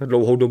po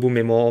dlouhou dobu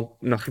mimo,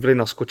 na chvíli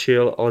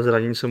naskočil, ale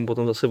zranění se mu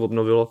potom zase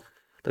obnovilo,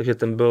 takže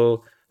ten byl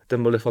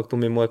de facto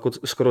mimo jako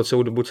skoro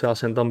celou dobu, co já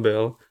jsem tam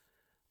byl.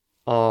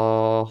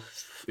 A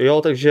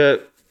jo, takže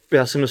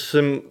já si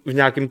myslím v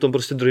nějakém tom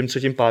prostě druhém,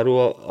 třetím páru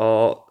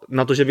a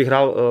na to, že bych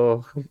hrál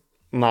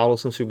málo,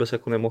 jsem si vůbec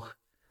jako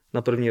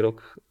na první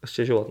rok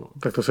stěžovat. No.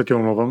 Tak to se tě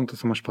omlouvám, to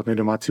jsem špatný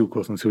domácí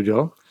úkol, jsem si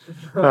udělal.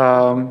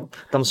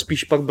 Tam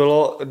spíš pak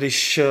bylo,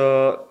 když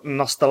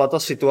nastala ta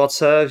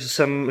situace,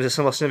 že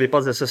jsem vlastně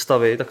vypadl ze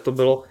sestavy, tak to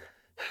bylo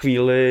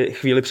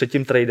chvíli před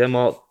tím tradem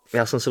a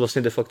já jsem se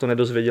vlastně de facto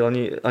nedozvěděl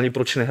ani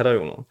proč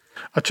nehraju. No.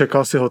 A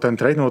čekal si ho ten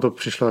trade, nebo to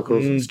přišlo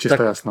jako čistě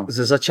jasno?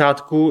 Ze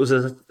začátku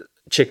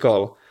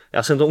čekal.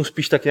 Já jsem tomu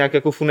spíš tak nějak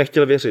jako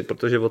nechtěl věřit,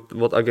 protože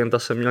od agenta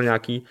jsem měl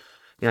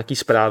nějaký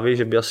zprávy,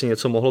 že by asi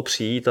něco mohlo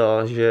přijít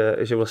a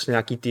že vlastně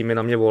nějaký týmy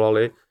na mě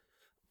volali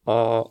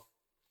a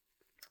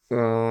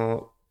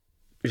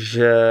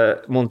že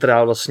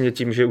Montreal vlastně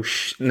tím, že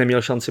už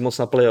neměl šanci moc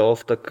na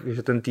playoff,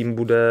 takže ten tým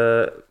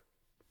bude,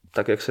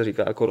 tak jak se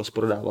říká, jako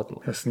rozprodávat. No.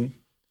 Jasný.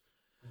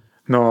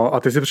 No a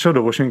ty jsi přišel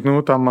do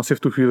Washingtonu, tam asi v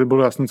tu chvíli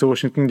bylo jasné, co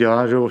Washington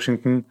dělá, že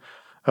Washington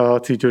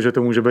cítil, že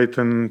to může být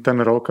ten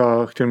rok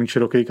a chtěl mít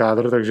široký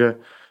kádr, takže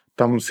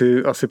tam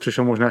si asi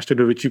přišel možná ještě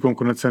do větší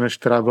konkurence, než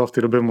která byla v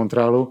té době v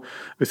Montrealu.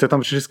 Vy jste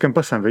tam přišli s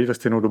Kempesem, ve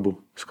stejnou dobu?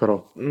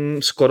 Skoro.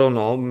 Skoro,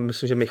 no.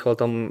 Myslím, že Michal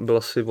tam byl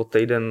asi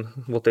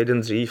o týden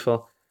dřív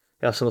a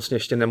já jsem vlastně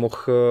ještě nemohl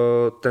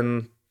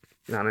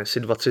já nevím,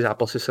 asi 2-3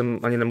 zápasy jsem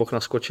ani nemohl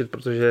naskočit,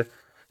 protože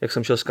jak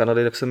jsem šel z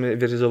Kanady, tak se mi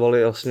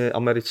vyřizovali vlastně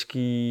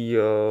americký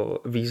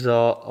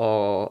víza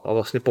a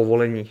vlastně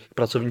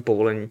pracovní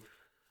povolení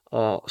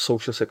a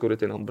social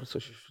security number,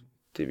 což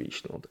ty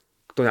víš, no.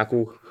 To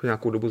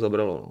nějakou dobu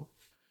zabralo, no.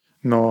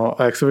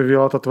 No a jak se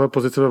vyvíjela ta tvoje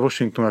pozice ve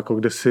Washingtonu, jako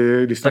když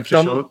jsi tam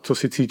přišel, co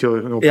jsi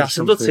cítil? No, já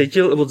jsem to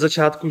cítil od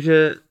začátku,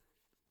 že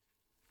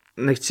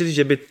nechci říct,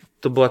 že by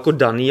to bylo jako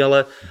daný,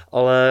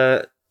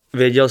 ale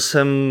věděl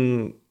jsem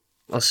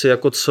asi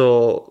jako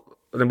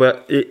nebo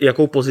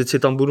jakou pozici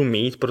tam budu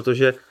mít,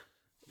 protože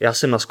já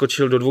jsem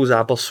naskočil do 2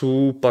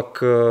 zápasů,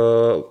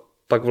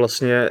 pak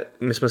vlastně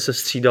my jsme se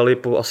střídali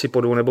asi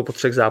po 2 nebo po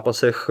 3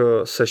 zápasech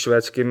se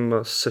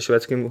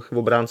švédským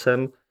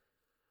obráncem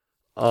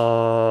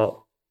a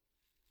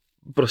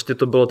prostě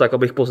to bylo tak,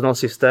 abych poznal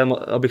systém,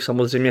 abych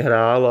samozřejmě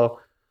hrál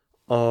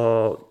a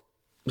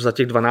za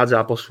těch 12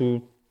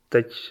 zápasů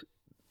teď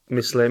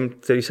myslím,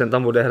 který jsem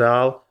tam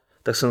odehrál,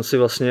 tak jsem si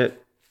vlastně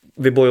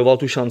vybojoval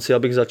tu šanci,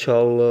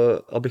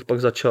 abych pak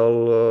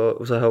začal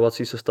v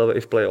zahajovací sestavě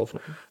i v playoff. No.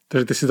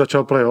 Takže ty jsi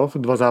začal playoff,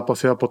 2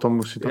 zápasy a potom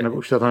už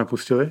tě to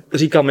nepustili?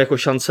 Říkám, jako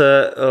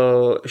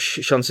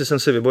šanci jsem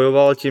si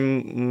vybojoval,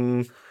 tím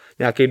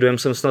nějaký dojem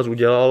jsem snad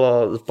udělal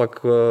a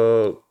pak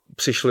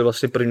přišly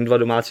vlastně první 2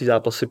 domácí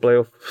zápasy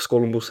playoff s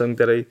Columbusem,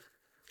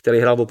 který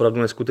hrál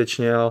opravdu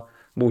neskutečně a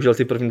bohužel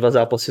ty první 2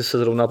 zápasy se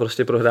zrovna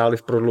prostě prohráli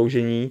v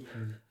prodloužení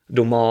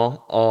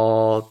doma a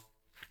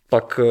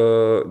pak,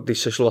 když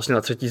se šlo vlastně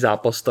na 3.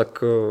 zápas,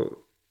 tak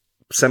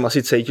jsem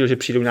asi cítil, že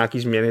přijdou nějaký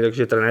změny,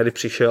 takže trenér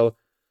přišel,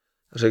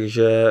 řekl,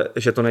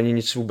 že to není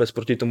nic vůbec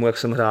proti tomu, jak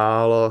jsem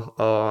hrál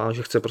a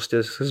že chce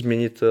prostě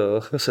změnit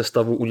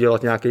sestavu,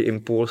 udělat nějaký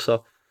impuls a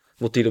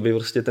od té doby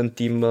prostě ten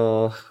tým,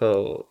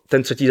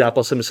 ten 3.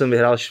 zápas jsem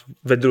vyhrál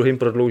ve 2.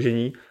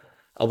 prodloužení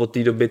a od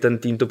té doby ten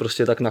tým to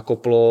prostě tak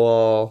nakoplo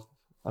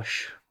a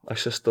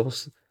až se z toho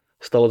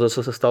stalo to,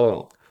 co se stalo.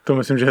 No. To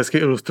myslím, že hezky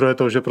ilustruje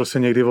to, že prostě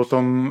někdy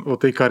o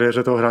té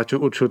kariéře toho hráče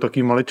určují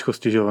takové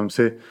maličkosti, že jo.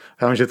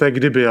 Já vím, že to je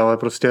kdyby, ale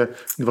prostě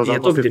 2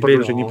 zápasy v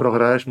prodloužení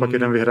prohraješ, pak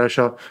jeden vyhraješ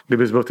a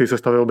kdybys byl v té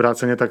sestavě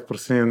obráceně, tak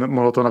prostě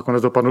mohlo to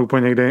nakonec dopadnout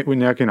úplně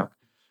nějak jinak.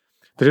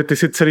 Takže ty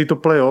si celý to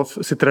playoff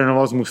si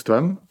trénoval s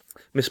mužstvem?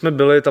 My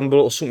jsme tam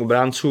bylo 8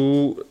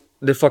 obránců,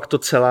 de facto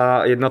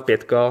celá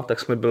 1-5, tak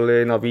jsme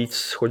byli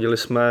navíc, chodili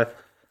jsme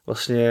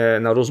vlastně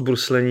na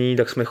rozbruslení,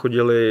 tak jsme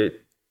chodili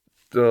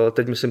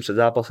teď myslím před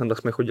zápasem, tak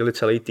jsme chodili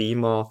celý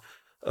tým a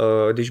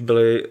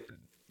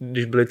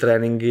když byly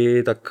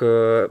tréninky, tak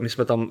my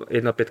jsme tam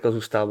 1-5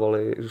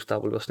 zůstávali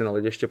vlastně na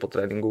hlediště po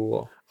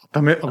tréninku a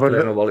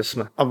trénovali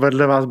jsme. A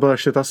vedle vás byla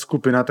ještě ta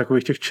skupina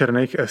takových těch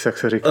černých S, jak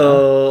se říká?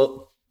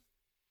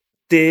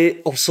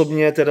 Ty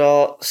osobně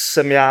teda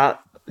jsem já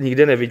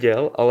nikde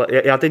neviděl, ale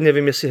já teď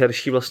nevím, jestli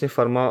Hershey vlastně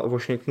Farma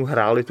Washingtonu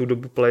hráli tu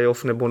dobu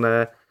playoff nebo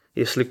ne,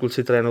 jestli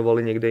kluci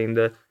trénovali někde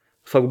jinde.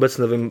 Fakt vůbec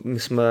nevím, my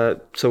jsme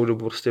celou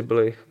dobu prostě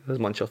byli s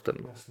manšaftem,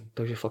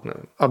 takže fakt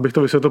nevím. Abych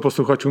to vysvětlil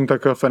posluchačům,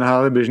 tak v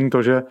NHL je běžný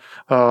to, že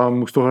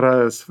mužstvo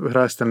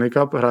hraje Stanley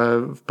Cup, hraje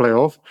v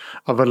playoff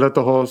a vedle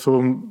toho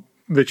jsou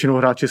většinou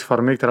hráči z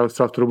farmy, která už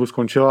třeba v tu dobu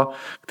skončila,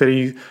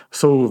 který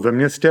jsou ve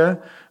městě,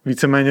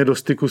 víceméně do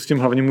styku s tím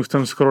hlavním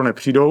mužstvem skoro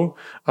nepřijdou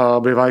a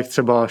bývá jich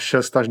třeba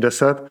 6 až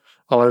 10,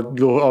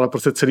 ale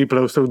prostě celý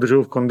playoff se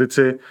udržují v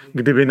kondici,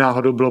 kdyby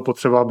náhodou bylo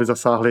potřeba, aby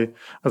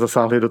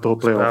zasáhli do toho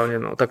playoff. Správně,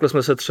 no. Takhle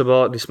jsme se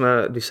třeba,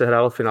 když se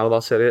hrála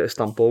finálová série s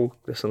Tampou,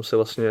 kde jsem se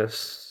vlastně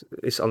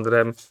i s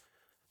Andrem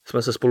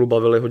jsme se spolu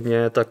bavili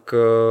hodně, tak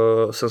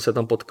jsem se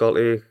tam potkal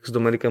i s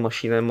Dominikem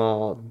Mašínem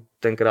a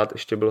tenkrát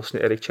ještě byl vlastně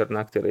Erik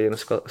Černák, který je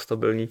dneska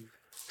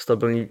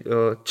stabilní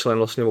člen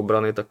vlastně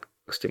obrany, tak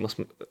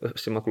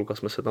s těma kluka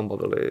jsme se tam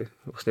bavili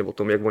vlastně o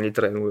tom, jak oni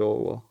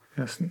trénujou.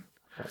 Jasně.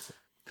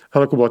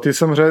 Hele Kubo, ty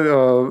samozřejmě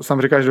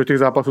sám říkáš, že do těch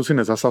zápasů si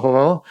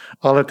nezasahoval,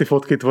 ale ty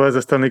fotky tvoje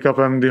ze Stanley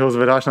Cupem, kdy ho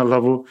zvedáš nad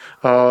hlavu,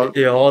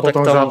 po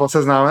tom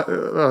zápase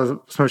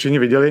jsme všichni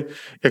viděli.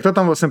 Jak to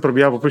tam vlastně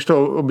probíhá? Popiš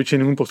to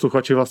obyčejnému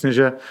posluchači vlastně,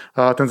 že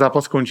ten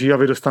zápas končí a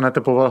vy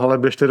dostanete po hele,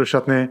 běžte do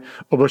šatny,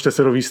 obležte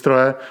se do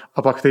výstroje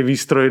a pak ty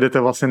výstroje jdete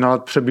vlastně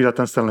přebírat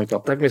ten Stanley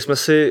Cup. Tak my jsme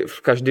si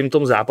v každém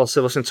tom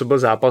zápase, vlastně co byl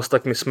zápas,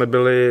 tak my jsme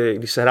byli,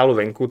 když se hrálo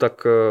venku,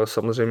 tak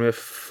samozřejmě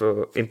v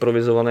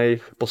improvizované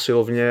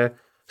posilovně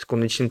s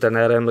kondičním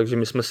trenérem, takže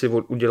my jsme si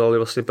udělali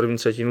vlastně první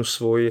třetinu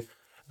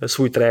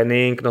svůj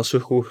trénink na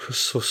suchu,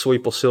 svoji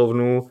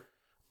posilovnu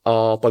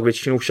a pak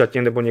většinou v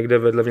šatně nebo někde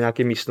vedle v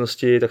nějaké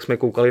místnosti, tak jsme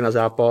koukali na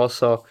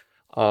zápas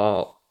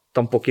a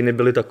tam pokyny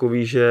byly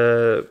takový, že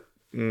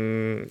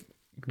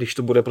když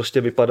to bude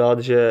prostě vypadat,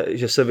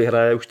 že se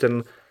vyhraje už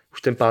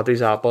ten pátý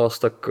zápas,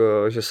 tak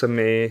že se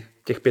my,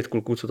 těch 5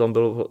 kluků, co tam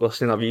bylo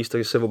vlastně navíc,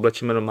 takže se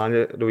oblečíme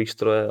normálně do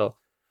výstroje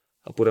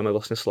a půjdeme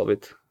vlastně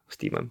slavit s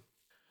týmem.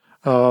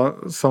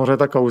 Samozřejmě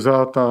ta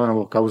kauza,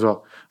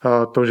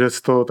 to, že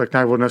jsi to tak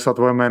nějak odnesla,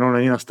 tvoje jméno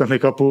není na Stanley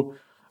Cupu,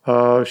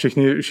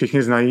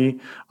 všichni znají,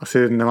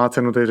 asi nemá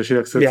cenu tady řešit,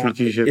 jak se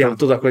cítíš. Já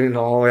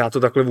to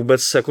takhle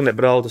vůbec jako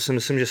nebral, to si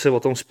myslím, že se o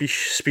tom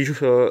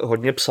spíš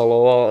hodně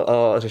psalo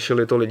a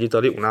řešili to lidi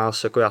tady u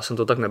nás, jako já jsem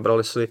to tak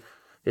nebral,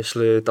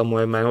 jestli tam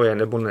moje jméno je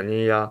nebo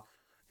není. Já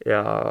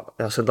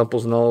jsem tam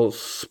poznal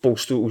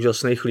spoustu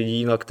úžasných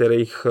lidí,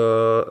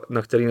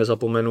 na který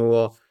nezapomenu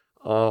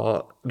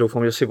a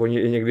doufám, že si oni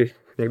i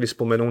někdy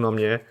vzpomenou na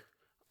mě.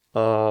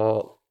 A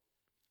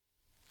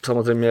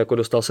samozřejmě jako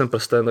dostal jsem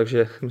prsten,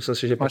 takže myslím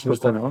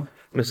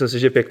si,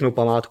 že pěknou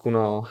památku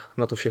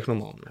na to všechno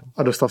mám. No.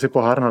 A dostal si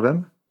pohár na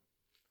den?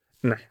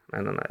 Ne.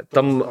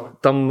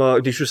 Tam,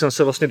 když už jsem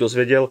se vlastně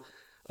dozvěděl,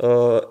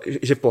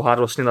 že pohár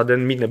vlastně na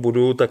den mít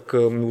nebudu, tak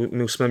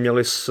my už jsme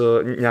měli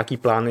nějaký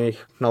plány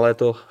na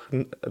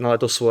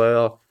léto svoje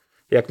a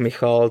jak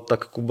Michal,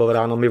 tak Kuba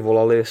ráno mi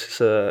volali,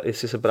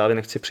 jestli se právě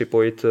nechci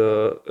připojit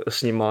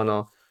s nima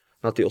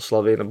na ty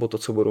oslavy, nebo to,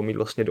 co budou mít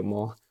vlastně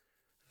doma.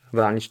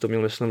 Vránič to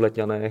měl myslím v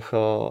Letňanech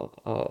a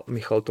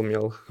Michal to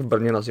měl v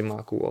Brně na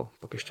Zimáku a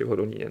pak ještě v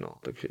Hodoníně, no.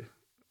 Takže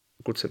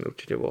kluci mi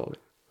určitě volali.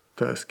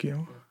 To je hezký,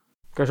 jo.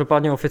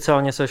 Každopádně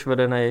oficiálně seš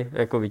vedený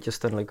jako vítěz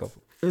Stanley Cupu.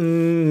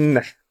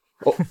 Ne.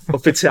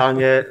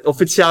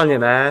 Oficiálně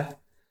ne.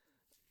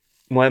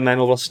 Moje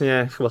jméno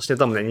vlastně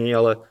tam není,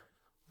 ale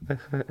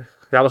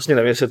já vlastně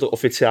nevím, jestli je to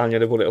oficiálně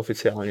nebo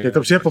neoficiálně. Je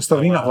to přijde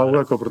postavený na hlavu,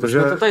 jako,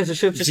 protože to tady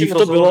řešili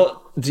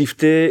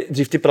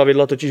dřív ty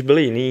pravidla totiž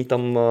byly jiný.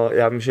 Tam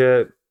já vím,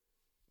 že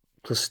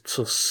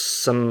co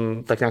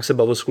jsem tak nějak se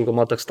bavil s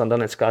klukama, tak Standa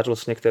Neckář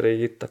vlastně,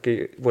 který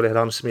taky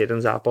odehrál myslím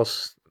jeden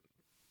zápas,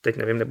 teď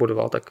nevím, nebo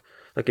 2,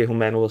 tak jeho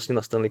jméno vlastně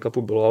na Stanley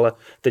Cupu bylo, ale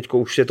teďko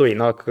už je to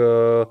jinak.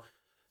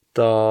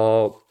 Ta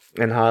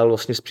NHL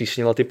vlastně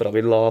zpřísnila ty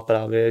pravidla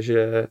právě,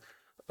 že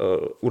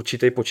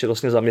určitý počet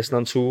vlastně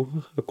zaměstnanců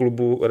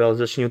klubu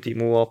realizačního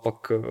týmu a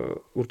pak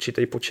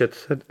určitý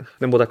počet,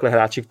 nebo takhle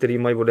hráči, kteří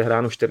mají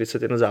odehráno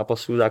 41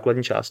 zápasů v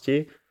základní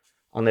části,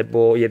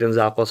 anebo jeden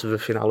zápas ve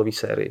finálové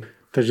sérii.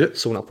 Takže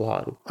jsou na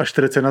poháru. A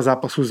 41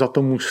 zápasů za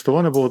to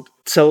mužstvo, nebo?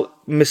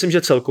 Myslím,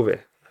 že celkově.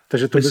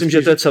 Že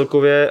to je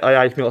celkově a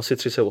já jich měl asi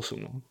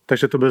 38. No.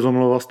 Takže to by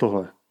zlomilo z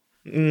tohle.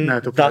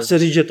 Dá se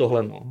říct, že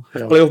tohle. No.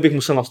 V playoff bych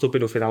musel nastoupit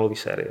do finálové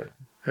série.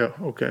 Jo,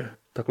 OK.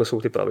 Takhle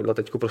jsou ty pravidla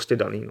teďko prostě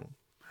daný. No.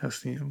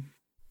 Jasný, jo.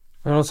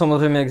 No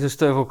samozřejmě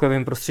existuje v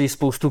hokejovém prostředí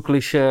spoustu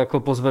kliše, jako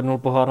pozvednul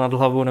pohár nad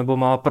hlavu nebo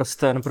má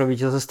prsten pro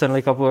vítěze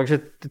Stanley Cupu, takže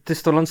ty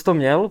jsi tohle to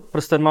měl,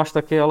 prsten máš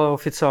taky, ale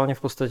oficiálně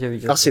v podstatě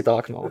vítěz. Asi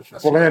tak, no.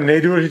 Podle mě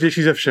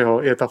nejdůležitější ze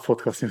všeho je ta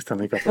fotka s tím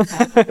Stanley Cupem.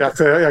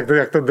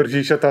 jak to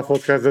držíš a ta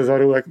fotka ze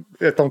zadu, jak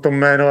je tam to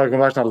jméno, jak ho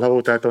máš nad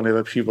hlavou, to je to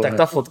nejlepší. Tak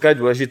ta fotka je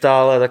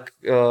důležitá, ale tak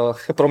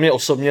pro mě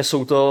osobně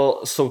jsou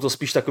to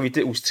spíš takový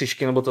ty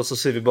ústřižky, nebo to, co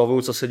si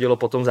vybavuju, co se dělo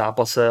po tom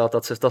zápase a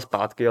ta cesta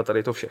zpátky a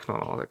tady to všechno,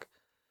 no, tak.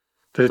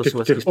 Takže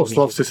těch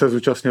oslav si se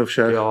zúčastnil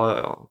všech. Jo.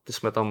 Ty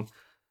jsme tam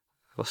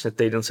vlastně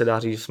týden se dá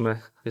říct,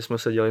 že jsme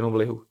seděli jenom v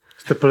lihu.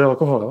 Jste pili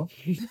alkohol, jo?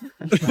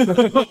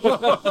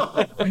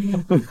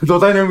 To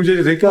tady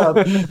nemůžeš říkat.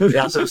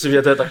 Já si myslím,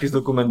 že to je taky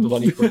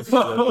zdokumentovaný.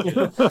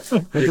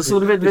 To jsou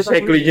dvě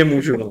klidně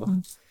můžu, no.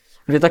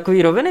 Dvě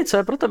takové roviny, co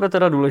je pro tebe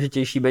teda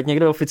důležitější? Být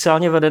někde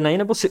oficiálně vedený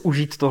nebo si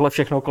užít tohle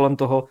všechno kolem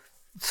toho,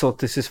 co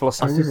ty jsi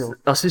vlastně užil?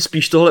 Asi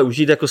spíš tohle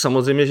užít, jako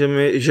samozřejmě,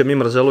 že mi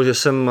mrzelo,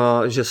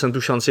 že jsem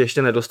tu šanci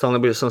ještě nedostal,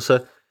 nebo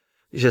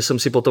že jsem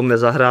si potom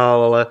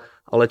nezahrál,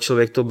 ale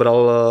člověk to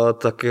bral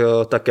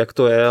tak jak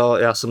to je a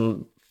já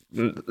jsem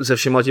se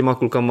všema těma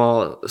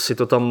klukama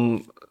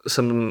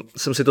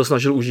jsem si to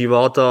snažil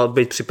užívat a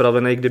být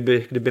připravený,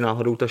 kdyby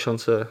náhodou ta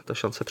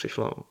šance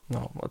přišla.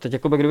 No a teď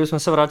jakoby, kdybychom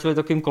se vrátili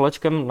takovým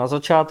kolečkem na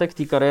začátek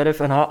té kariéry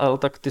v NHL,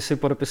 tak ty si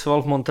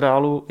podepisoval v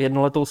Montrealu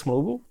jednoletou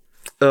smlouvu?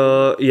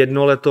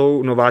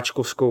 Jednoletou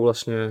nováčkovskou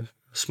vlastně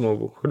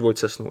smlouvu,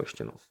 dvojcestnou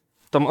ještě. No.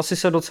 Tam asi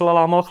se docela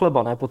lámal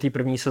chleba, ne? Po té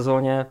první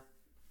sezóně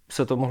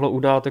se to mohlo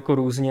udát jako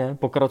různě,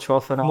 pokračovat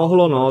v NHL.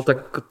 Mohlo, no,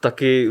 tak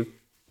taky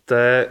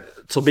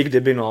co by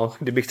kdyby, no.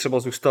 Kdybych třeba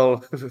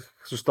zůstal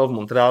v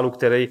Montrealu,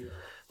 který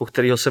u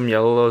kterého jsem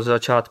měl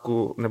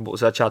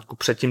začátku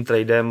před tím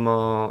tradem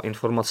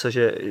informace,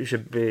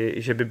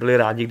 že by byli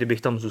rádi,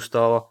 kdybych tam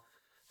zůstal.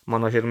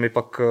 Manažer mi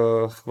pak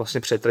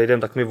vlastně před tradem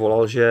tak mi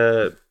volal, že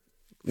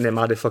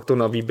nemá de facto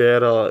na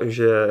výběr a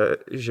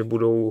že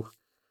budou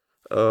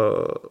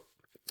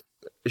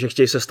že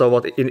chtějí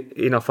sestavovat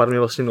i na farmě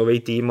vlastně nový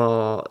tým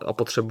a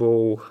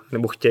potřebují,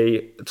 nebo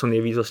chtějí co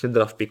nejvíc vlastně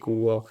draft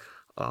picků a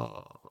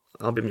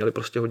aby měli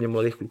prostě hodně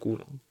mladých kluků.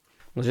 No.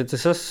 Takže ty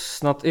se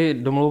snad i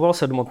domlouval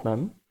s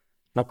Edmontonem.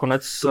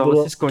 Nakonec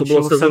to skončil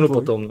bylo sezonu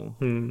potom. No.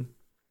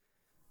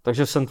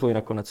 Takže jsem tvůj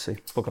nakonec si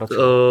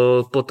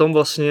pokračoval. Potom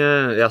vlastně,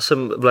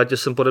 v létě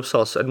jsem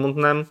podepsal s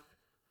Edmontonem,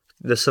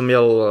 kde jsem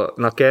jel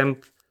na kemp,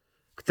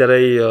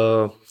 který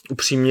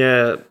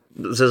upřímně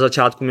ze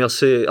začátku mi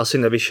asi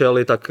nevyšel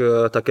i tak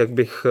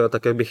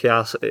jak bych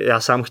já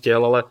sám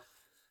chtěl, ale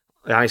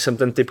já nejsem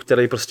ten typ,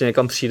 který prostě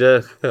někam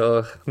přijde,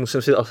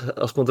 musím si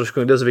aspoň trošku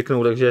někde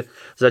zvyknout, takže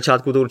z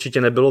začátku to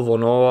určitě nebylo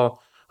ono a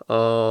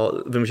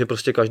vím, že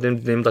prostě každým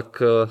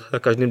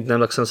dnem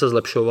tak jsem se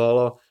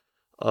zlepšoval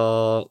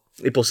a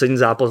i poslední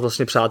zápas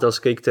vlastně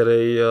přátelský,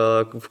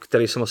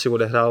 který jsem asi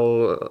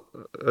odehrál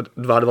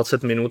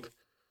 22 minut,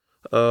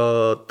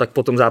 tak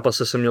po tom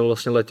zápase jsem měl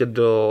vlastně letět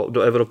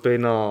do Evropy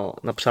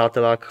na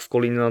přátelák v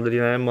Kolíně nad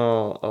Rýnem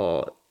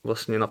a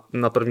vlastně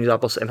na první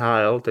zápas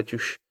NHL,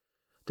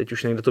 teď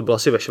už někde to bylo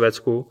asi ve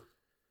Švédsku.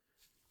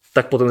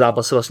 Tak po tom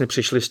zápase vlastně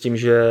přišli s tím,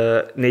 že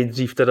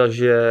nejdřív teda,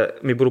 že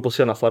mi budou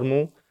posílat na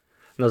farmu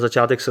na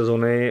začátek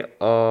sezony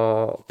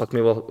a pak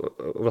mi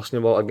vlastně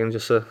volal agent, že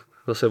se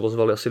zase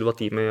ozvali asi 2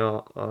 týmy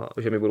a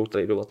že mi budou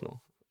tradovat. No.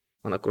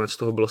 A nakonec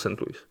toho bylo St.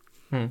 Louis.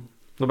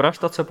 Dobrá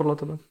štace podle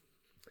tebe?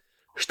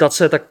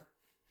 Štace, tak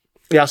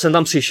já jsem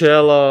tam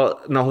přišel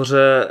a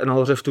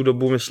nahoře v tu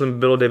dobu, myslím,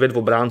 bylo 9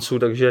 obránců,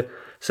 takže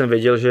jsem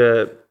věděl,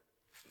 že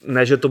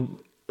ne, že to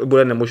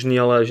bude nemožný,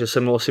 ale že se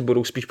mnou asi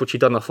budou spíš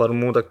počítat na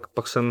farmu, tak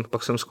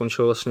pak jsem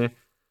skončil vlastně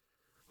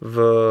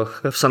v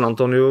San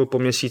Antoniu po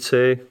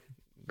měsíci,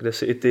 kde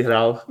si i ty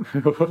hrál.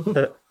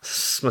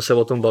 Jsme se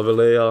o tom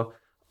bavili a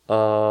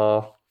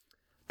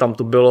tam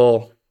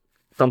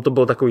to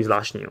bylo takový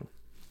zvláštní.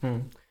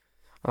 No.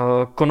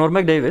 Conor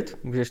McDavid,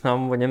 můžeš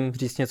nám o něm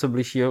říct něco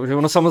bližšího? Že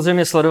ono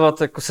samozřejmě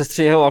sledovat jako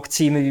sestří jeho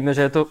akcí, my víme,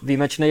 že je to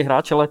výjimečný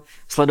hráč, ale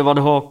sledovat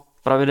ho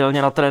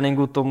pravidelně na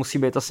tréninku, to musí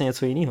být asi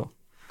něco jiného.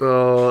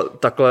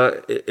 Takhle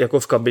jako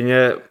v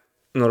kabině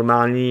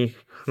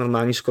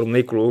normální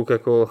skromný kluk,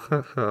 jako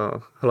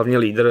hlavně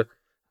lídr,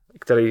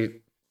 který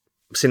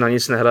si na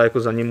nic nehraje, jako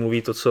za ním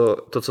mluví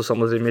to, co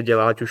samozřejmě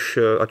dělá,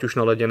 ať už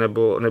na ledě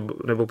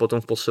nebo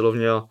potom v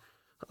posilovně a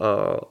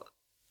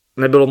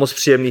nebylo moc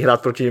příjemný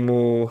hrát proti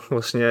němu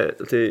vlastně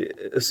ty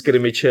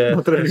skrimiče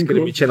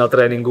na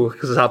tréninku,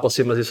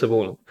 zápasy mezi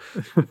sebou. No.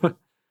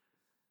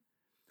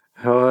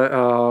 Hele,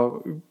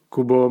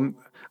 Kubo,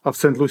 a v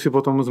St. Louis si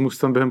potom s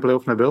mužstvem během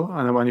playoff nebyl?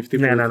 A nebo ani v té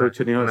pozici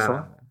Černýho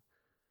lesa?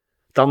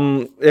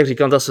 Tam, jak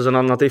říkám, ta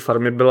sezona na té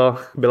farmě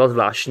byla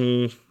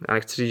zvláštní. Já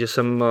nechci říct,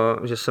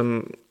 že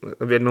jsem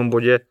v jednom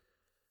bodě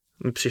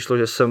mi přišlo,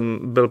 že jsem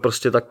byl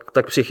prostě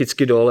tak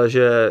psychicky dole,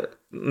 že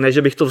ne,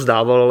 že bych to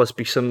vzdával, ale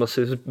spíš jsem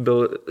asi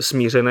byl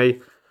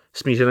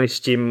smířený s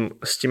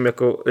tím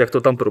jako, jak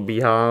to tam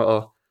probíhá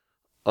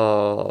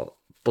a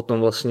potom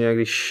vlastně,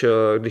 když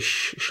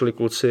šli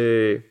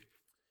kluci,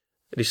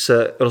 když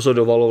se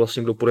rozhodovalo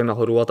vlastně, kdo půjde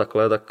nahoru a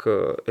takhle, tak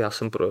já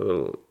jsem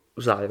projevil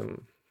zájem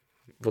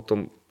o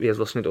tom jet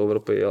vlastně do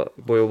Evropy a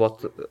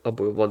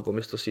bojovat o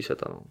mistrovství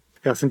světa. No.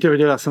 Já jsem tě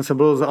viděl, já jsem se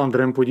byl za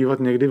Andrem podívat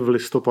někdy v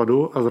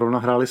listopadu a zrovna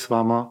hráli s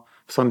váma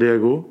v San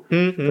Diegu.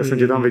 Tak jsem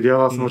tě tam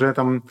viděl a samozřejmě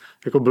tam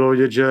jako bylo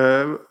vidět,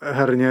 že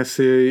herně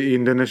si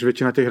jinde než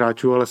většina těch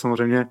hráčů, ale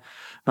samozřejmě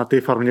na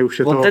té farmě už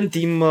je to...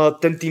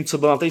 Ten tým, co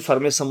byl na té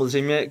farmě,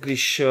 samozřejmě,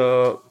 když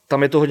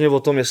tam je to hodně o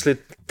tom, jestli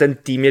ten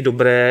tým je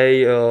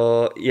dobrý,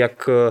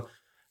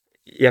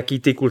 jaký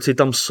ty kluci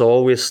tam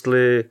jsou,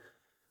 jestli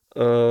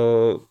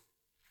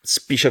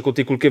spíš jako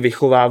ty kluky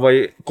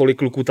vychovávají, kolik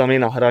kluků tam je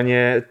na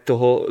hraně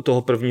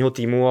toho prvního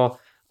týmu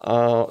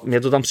a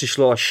mně to tam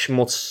přišlo až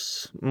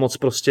moc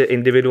prostě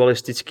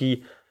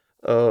individualistický.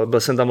 Byl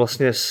jsem tam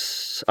vlastně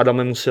s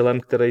Adamem Musilem,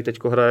 který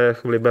teďko hraje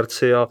v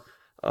Liberci a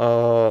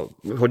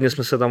hodně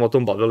jsme se tam o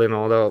tom bavili.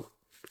 No.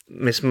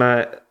 My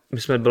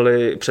jsme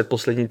byli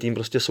předposlední tým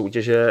prostě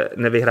soutěže,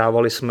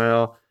 nevyhrávali jsme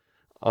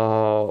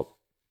a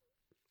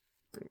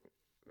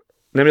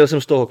neměl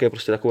jsem z toho hokeje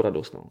prostě takovou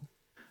radost. No.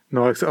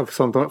 No a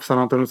v San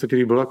Antoniu se ti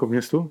líbilo jako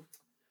městu?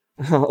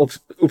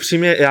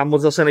 Upřímně, já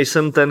moc zase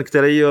nejsem ten,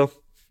 který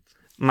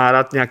má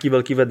rád nějaký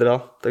velký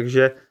vedra,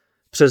 takže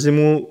přes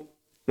zimu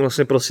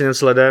vlastně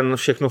prosinec, leden,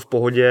 všechno v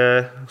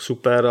pohodě,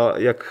 super a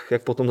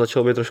jak potom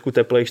začalo být trošku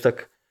teplejš,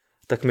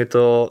 tak mi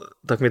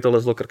to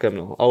lezlo krkem.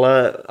 No.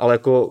 Ale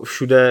jako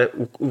všude,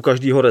 u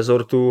každého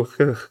rezortu,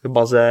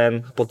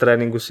 bazén, po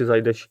tréninku si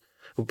zajdeš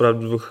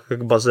opravdu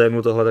k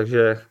bazénu tohle,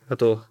 takže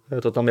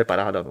to tam je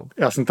paráda. No.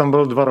 Já jsem tam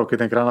byl 2 roky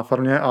tenkrát na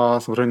farmě a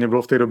samozřejmě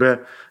bylo v té době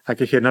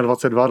nějakých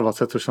 21,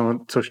 22,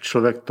 což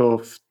člověk to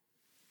v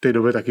ty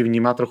doby taky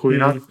vnímá trochu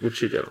jinak.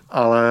 Určitě.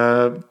 Ale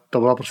to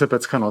byla prostě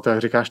pecka, no, to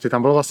jak říkáš ty.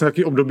 Tam bylo vlastně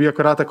taky období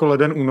akorát jako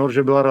leden, únor,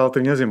 že byla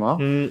relativně zima.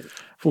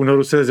 V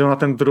únoru se jezdil na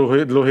ten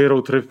dlouhý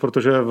road trip,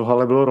 protože v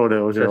hale bylo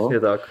rodeo, že jo? Přesně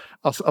tak.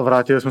 A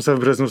vrátili jsme se v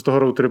březnu z toho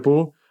road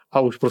tripu a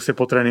už prostě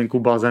po tréninku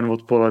bazén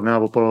odpoledne a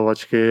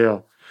opalovačky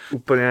a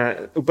Úplně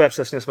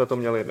přesně jsme to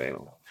měli my,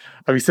 no.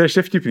 A víš, co je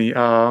ještě vtipný?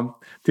 A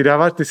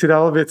ty si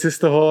dával věci z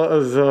toho,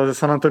 ze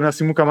San Antonia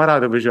svýmu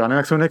kamarádovi, že jo? A nevím,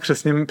 jak se jmenuje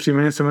křestním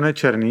příjmením, se jmenuje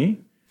Černý.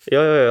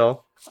 Jo.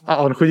 A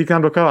on chodí k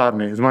nám do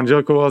kavárny. S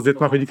manželkou a s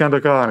dětma chodí k nám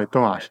do kavárny.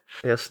 Tomáš.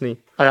 Jasný.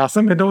 A já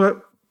jsem jednou,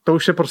 to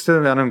už je prostě,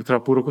 já nevím, třeba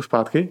půl roku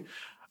zpátky,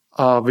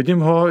 a vidím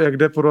ho, jak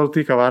jde podél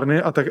té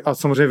kavárny a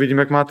samozřejmě vidím,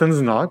 jak má ten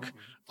znak.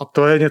 A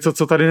to je něco,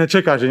 co tady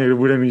nečeká, že někdo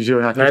bude mít, že jo,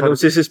 nějaký... Najednou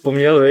si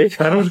vzpomněl, viď?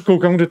 Já jenom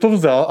koukám, kde to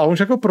vzal a on už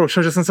jako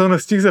prošel, že jsem se ho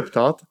nestihl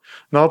zeptat.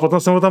 No a potom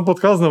jsem ho tam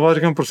potkal znovu a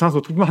říkám, prosím vás,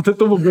 odkud máte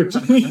to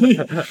oblečení?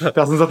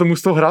 Já jsem za to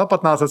musel hrát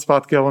 15 let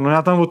zpátky a ono,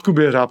 já tam odkud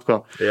je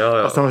řábka. Jo.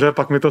 A samozřejmě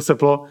pak mi to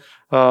seplo,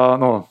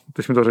 no,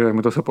 teď mi to řekl, jak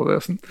mi to seplo, to je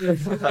jasný.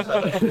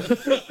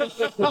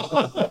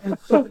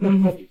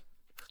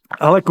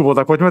 Ale Kubo,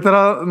 tak pojďme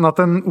teda na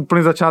ten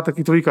úplný začátek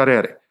i tvojí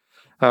kariéry.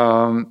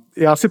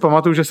 Já si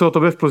pamatuju, že se o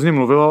tobě v Plzni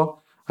mluvilo,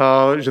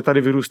 že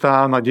tady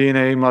vyrůstá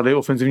nadějný mladý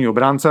ofenzivní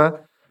obránce.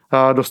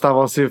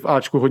 Dostával si v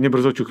Ačku hodně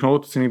brzo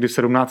čuchnout, si někdy v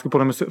 17,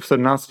 podle mě v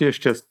 17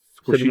 ještě s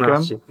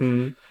košíkem.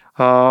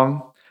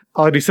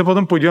 Ale když se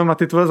potom podívám na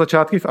ty tvoje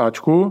začátky v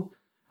Ačku,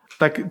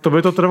 tak to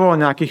by to trvalo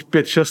nějakých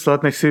 5-6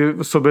 let, než si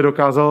v sobě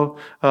dokázal,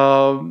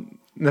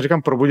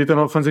 neříkám probudit ten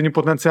ofenzivní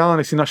potenciál, ale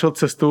než si našel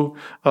cestu,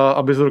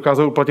 aby se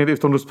dokázal uplatnit i v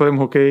tom dospělém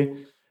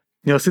hokeji.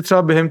 Měl jsi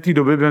třeba během té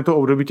doby, během toho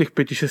období těch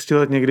 5-6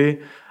 let někdy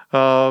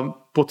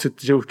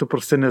pocit, že už to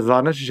prostě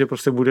nezvládneš, že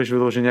prostě budeš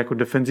vyloženě jako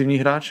defenzivní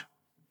hráč?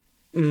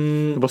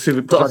 Nebo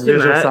si to asi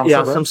ne, sám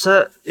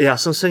já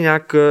jsem se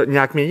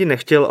nějak měnit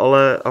nechtěl,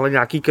 ale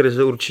nějaký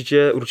krize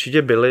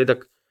určitě byly, tak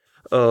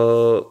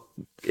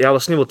já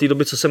vlastně od té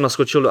doby, co jsem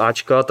naskočil do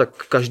Ačka, tak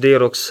každý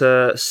rok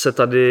se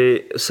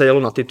tady jelo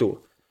na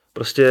titul.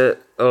 Prostě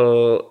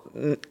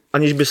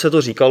aniž by se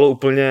to říkalo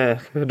úplně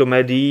do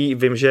médií,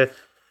 vím, že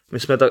my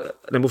jsme tak,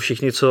 nebo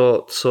všichni,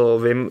 co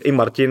vím, i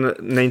Martin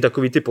není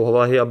takový ty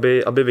povahy,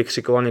 aby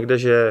vykřikoval někde,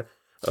 že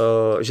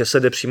se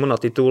jde přímo na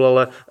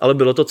titul, ale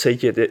bylo to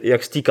cítit,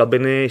 jak z té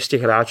kabiny, z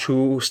těch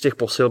hráčů, z těch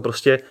posil,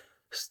 prostě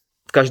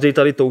každý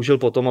tady toužil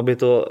potom,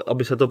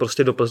 aby se to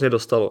prostě do Plzně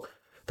dostalo.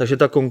 Takže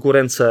ta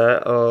konkurence,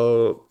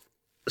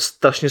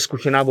 strašně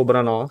zkušená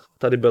obrana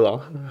tady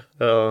byla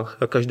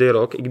každý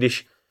rok,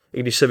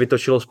 i když se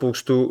vytočilo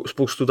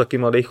spoustu taky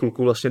mladých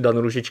kluků, vlastně Dan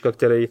Ružička,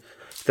 který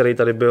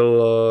tady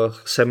byl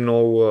se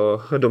mnou,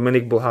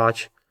 Dominik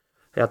Boháč.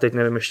 Já teď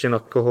nevím ještě na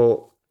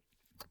koho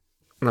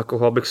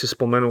abych si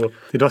vzpomenul.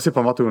 Ty dva si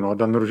pamatuju, no.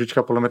 Dan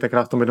Ružička podle mě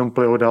tenkrát v tom jednom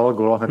playu dal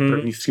gól hned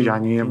první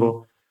střídání,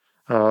 nebo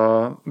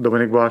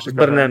Dominik Boháč. S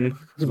Brnem,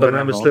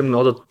 no. myslím,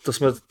 no, to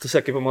si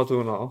taky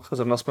pamatuju, no.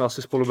 Zrovna jsme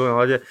asi spolu byli na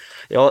ledě.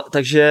 Jo,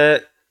 takže...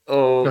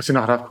 Asi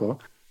nahrávku,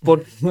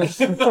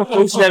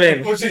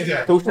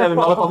 To už nevím,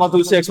 ale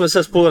pamatuju si, jak jsme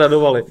se spolu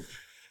radovali.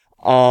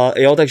 A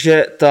jo,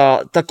 takže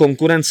ta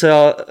konkurence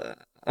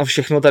a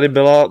všechno tady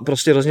byla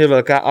prostě hrozně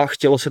velká a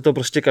chtělo se to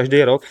prostě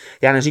každý rok.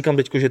 Já neříkám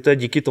teďko, že to je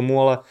díky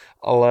tomu,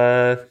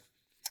 ale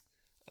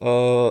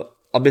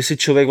aby si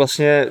člověk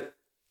vlastně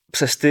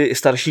přes ty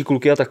starší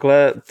kluky a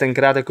takhle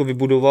tenkrát jako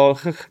vybudoval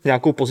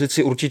nějakou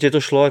pozici, určitě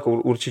to šlo, jako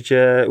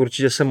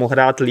určitě se mohl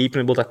hrát líp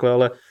nebo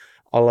takhle,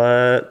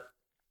 ale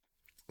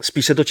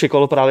spíš se to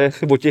čekalo právě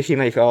od těch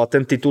jiných a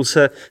ten titul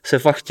se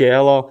fakt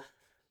chtěl a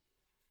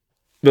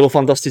bylo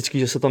fantastický,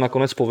 že se to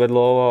nakonec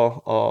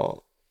povedlo a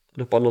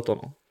dopadlo to.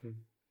 No.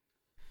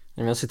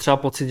 Měl si třeba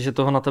pocit, že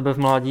toho na tebe v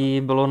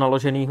mládí bylo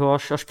naloženýho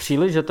až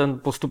příliš, že ten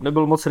postup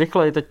nebyl moc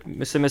rychlej. Teď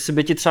myslím, jestli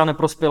by ti třeba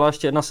neprospěla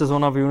ještě jedna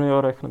sezóna v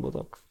juniorech nebo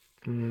tak.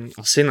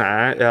 Asi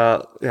ne,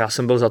 já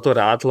jsem byl za to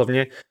rád,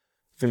 hlavně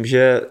vím,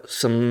 že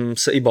jsem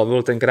se i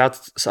bavil tenkrát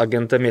s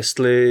agentem,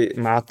 jestli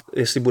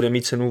bude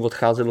mít cenu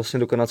odcházet vlastně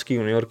do kanadské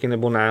juniorky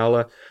nebo ne,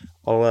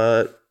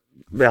 ale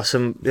já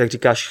jsem, jak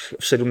říkáš,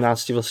 v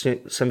 17 vlastně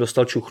jsem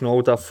dostal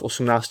čuchnout a v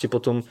 18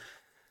 potom,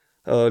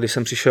 když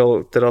jsem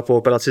přišel teda po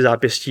operaci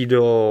zápěstí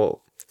v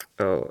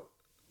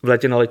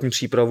létě na letní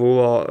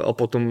přípravu a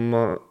potom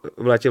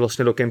v létě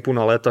vlastně do kempu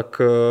na let,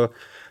 tak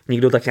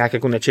nikdo tak nějak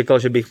jako nečekal,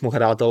 že bych mohl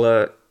hrát,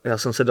 ale já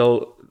jsem se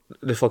dal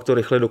de facto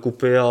rychle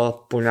dokupy a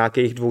po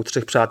nějakých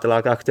 2-3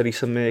 přátelákách,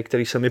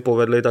 který se mi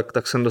povedli,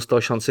 tak jsem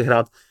dostal šanci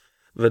hrát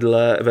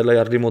vedle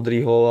Jardy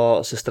Modrýho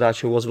a se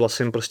Stráčovou a s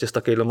Vlasem prostě s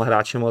takovýhlema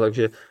hráčema,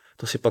 takže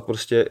to si pak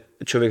prostě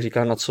člověk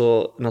říká,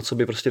 na co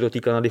by prostě do té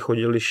Kanady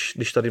chodil,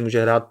 když tady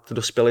může hrát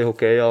dospělý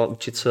hokej a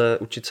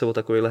učit se o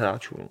takovýchhle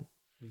hráčů. No.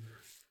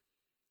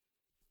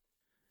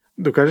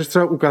 Dokážeš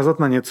třeba ukázat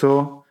na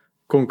něco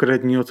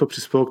konkrétního, co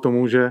přispělo k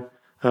tomu, že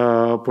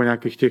po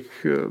nějakých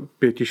těch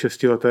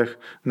 5-6 letech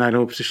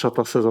najednou přišla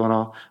ta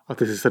sezóna a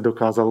ty jsi se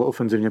dokázal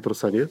ofenzivně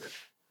prosadit?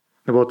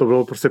 Nebo to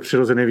bylo prostě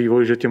přirozený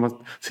vývoj, že těma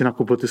si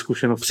nakupil ty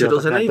zkušenosti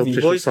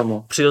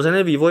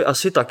Přirozený vývoj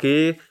asi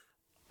taky,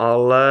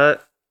 ale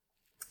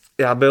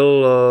já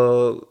byl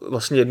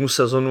vlastně jednu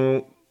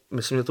sezonu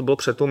myslím, že to bylo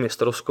před tou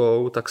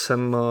mistrovskou, tak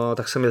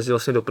jsem jezdil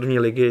vlastně do první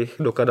ligy,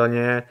 do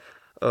Kadaně,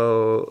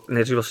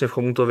 nejdřív vlastně v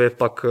Chomutově,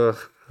 pak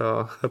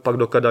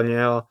do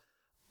Kadaně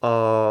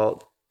a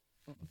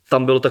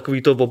tam bylo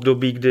takový to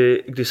období,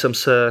 kdy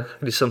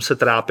jsem se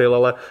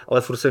trápil,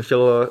 ale furt jsem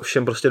chtěl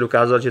všem prostě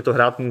dokázat, že to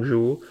hrát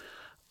můžu.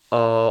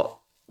 A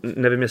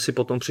nevím, jestli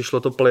potom přišlo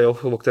to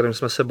playoff, o kterém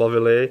jsme se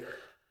bavili,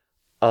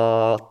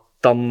 a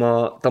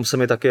tam se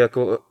mi taky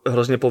jako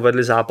hrozně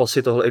povedly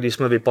zápasy tohle, i když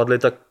jsme vypadli,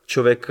 tak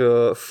člověk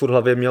furt v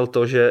hlavě měl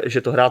to,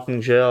 že to hrát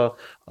může a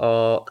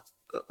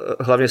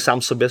hlavně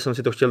sám sobě jsem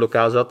si to chtěl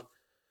dokázat.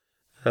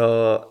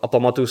 A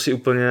pamatuju si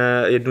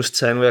úplně jednu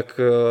scénu,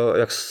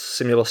 jak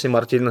si mě vlastně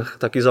Martin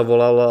taky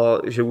zavolal,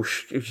 a že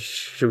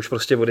už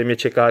prostě ode mě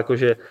čeká, jako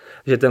že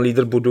ten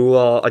lídr budu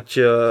a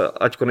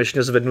ať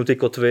konečně zvednu ty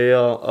kotvy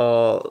a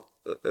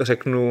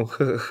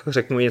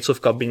řeknu něco v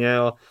kabině,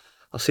 a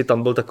asi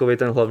tam byl takový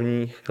ten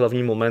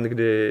hlavní moment,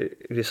 kdy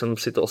jsem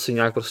si to asi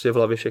nějak prostě v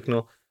hlavě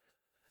všechno,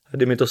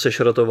 kdy mi to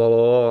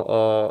sešrotovalo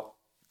a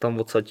tam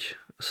odsaď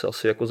se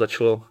asi jako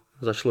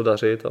začalo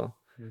dařit a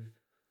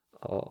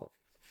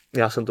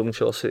já jsem tomu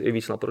šel asi i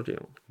víc naproti.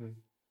 No.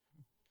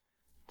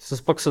 Ty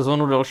jsi pak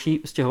sezónu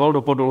další stěhoval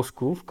do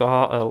Podolsku v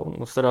KHL.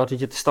 No se dá říct,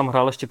 že ty jsi tam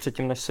hrál ještě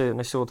předtím, než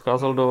jsi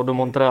odcházel do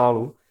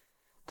Montrealu.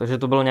 Takže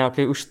to byl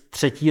nějaký už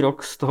 3.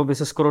 rok, z toho by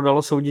se skoro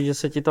dalo soudit, že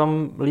se ti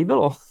tam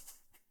líbilo.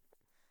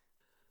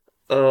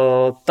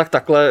 Tak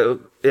takhle,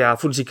 já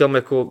furt říkám,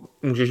 jako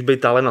můžeš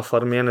být tále na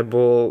farmě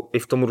nebo i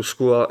v tom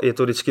Rusku, a je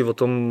to vždycky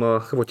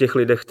o těch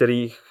lidech,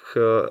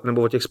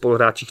 nebo o těch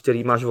spoluhráčích,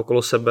 který máš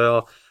okolo sebe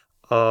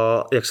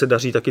a jak se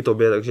daří taky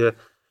tobě, takže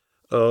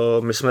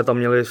my jsme tam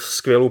měli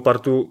skvělou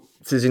partu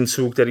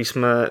cizinců, který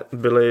jsme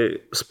byli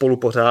spolu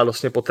pořád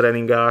vlastně po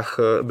tréninkách,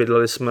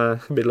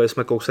 bydleli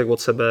jsme kousek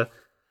od sebe,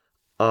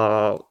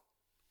 a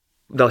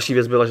další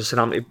věc byla, že se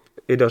nám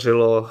i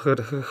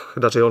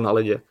dařilo na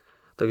ledě,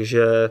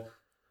 takže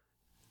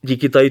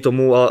díky tady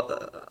tomu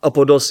a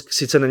Podolsk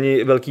sice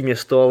není velký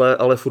město,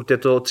 ale furt je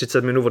to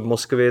 30 minut od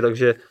Moskvy,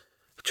 takže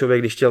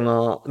člověk, když chtěl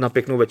na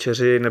pěknou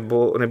večeři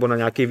nebo na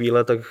nějaký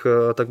výlet,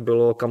 tak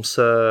bylo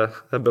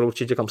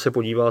určitě kam se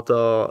podívat,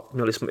 a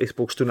měli jsme i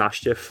spoustu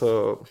návštěv.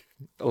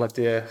 Let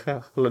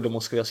do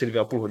Moskvy asi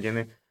 2,5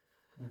 hodiny.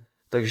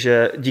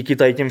 Takže díky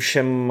tady těm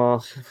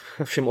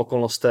všem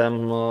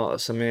okolnostem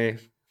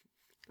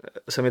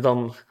se mi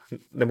tam,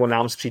 nebo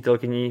nám s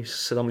přítelkyní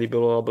se tam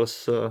líbilo a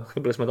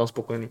byli jsme tam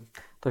spokojení.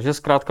 Takže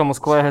zkrátka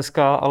Moskva je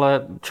hezká,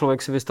 ale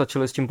člověk si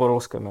vystačil s tím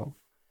Podolskem, jo?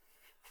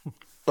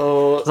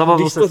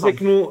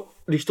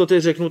 Když to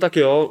teď řeknu, tak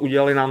jo,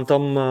 udělali nám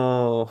tam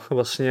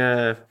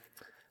vlastně,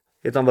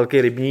 je tam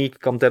velký rybník,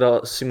 kam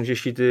teda si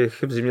můžeš jít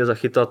v zimě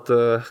zachytat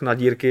na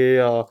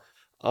dírky a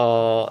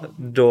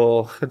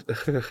do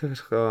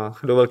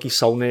velké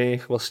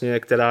sauny, vlastně,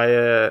 která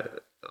je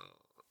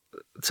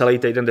celý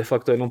týden de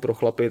facto jenom pro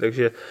chlapy,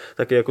 takže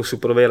taky jako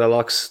superový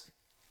relax,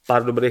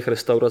 pár dobrých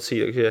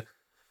restaurací, takže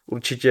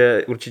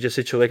určitě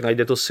si člověk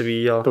najde to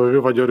svý. A to by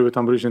vadilo, kdyby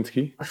tam byli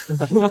ženský?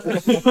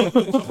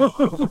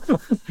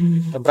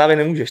 Tam právě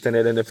nemůžeš ten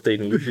jeden den v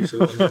týdnu.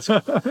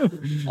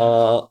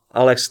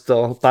 Ale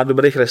pár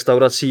dobrých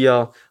restaurací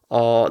a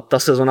ta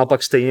sezona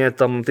pak stejně,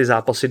 tam ty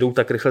zápasy jdou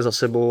tak rychle za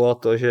sebou, a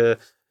to, že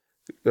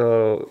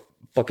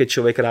pak je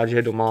člověk rád, že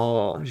je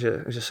doma a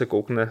že se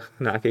koukne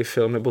na nějaký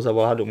film nebo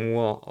zavolá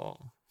domů, a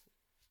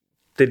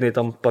ty dny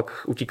tam pak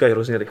utíkají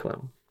hrozně rychle.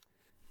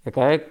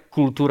 Jaká je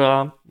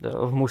kultura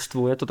v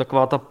mužstvu? Je to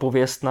taková ta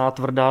pověstná,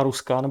 tvrdá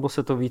ruská, nebo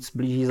se to víc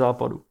blíží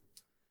západu?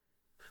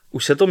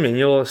 Už se to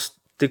měnilo,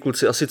 ty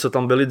kluci asi, co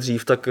tam byli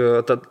dřív, tak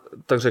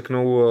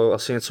řeknou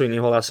asi něco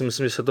jiného, ale já si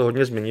myslím, že se to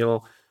hodně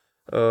změnilo.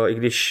 I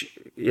když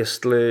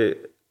jestli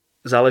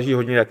záleží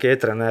hodně, jaký je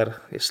trenér,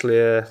 jestli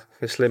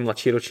je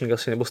mladší ročník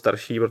asi nebo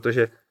starší,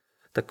 protože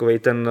takovej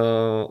ten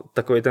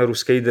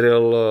ruský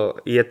drill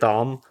je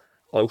tam,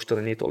 ale už to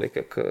není tolik,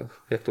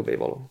 jak to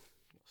bývalo.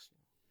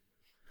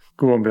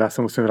 Kubo, já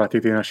se musím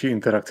vrátit i naší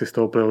interakci z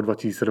toho playoff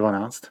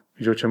 2012.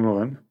 Víš, o čem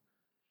mluvím?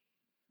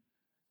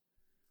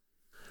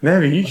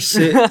 Nevíš?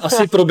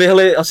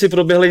 Asi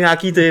proběhly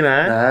nějaký ty,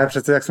 ne? Ne,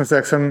 přece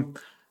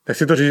tak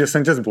si to říct, že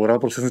jsem tě zboral,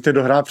 protože jsem tě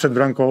dohrál před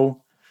brankou,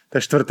 to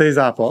je 4.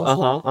 zápas.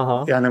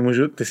 Aha. Já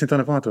nemůžu, ty si to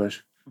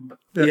nepamatuješ.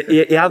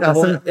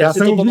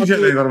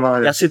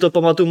 Já si to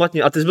pamatuju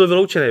matně. A ty jsi byl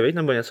vyloučený, víš,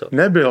 nebo něco?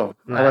 Nebyl,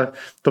 ne. Ale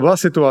to byla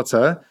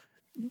situace,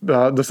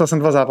 dostal jsem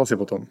 2 zápasy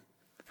potom.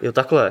 Jo,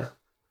 takhle.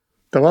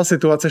 To byla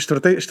situace,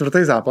 4.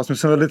 zápas, my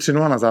jsme vedli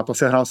 3-0 na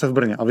zápasy a hrál se v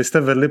Brně. A vy jste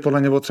vedli podle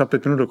mě třeba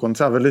 5 minut do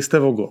konce a vedli jste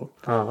o gól.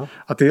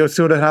 A ty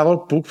si odehrával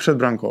puk před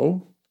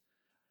brankou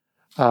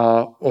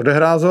a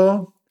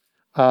odehrál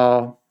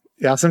a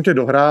já jsem tě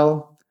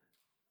dohrál.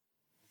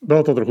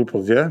 Bylo to trochu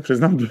pozdě,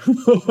 přiznám.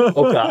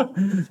 Okay.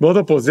 Bylo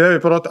to pozdě,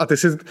 vypadalo, a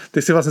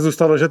ty si vlastně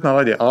zůstal ležet na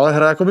ledě. Ale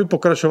hra jakoby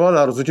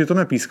pokračovala a rozhodčí to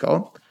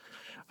nepískal.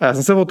 A já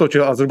jsem se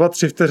otočil a zhruba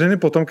 3 vteřiny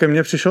potom ke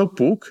mně přišel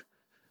puk.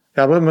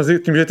 Já byl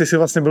tím, že ty si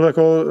vlastně byl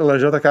jako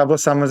ležel, tak já byl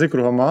sám mezi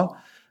kruhama.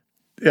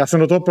 Já jsem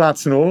do toho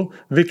plácnul,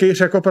 vykejš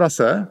jako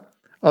prase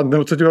A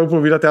nebo co ti budu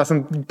povídat, já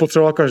jsem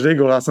potřeboval každý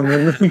gol, já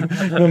jsem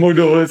nemohl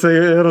dovolit se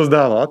je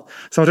rozdávat.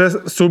 Samozřejmě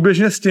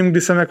souběžně s tím,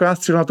 když jsem jako já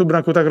střílel na tu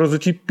branku, tak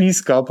rozhodčí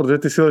pískal, protože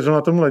ty si ležel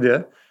na tom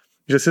ledě,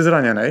 že jsi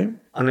zraněnej.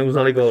 A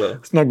neuznali gol, jo?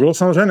 No gol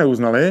samozřejmě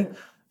neuznali.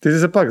 Ty jsi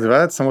se pak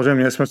zvedl, samozřejmě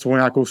měli jsme s tebou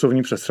nějakou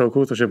slovní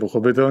přestřelku, což je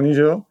pochopitelný,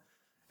 že jo?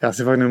 Já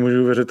si fakt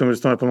nemůžu uvěřit tomu,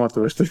 že to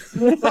nepamatuješ. Teď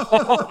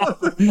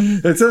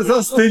jsem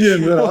se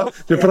stydím,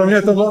 že pro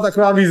mě to byla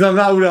taková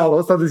významná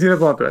událost a ty si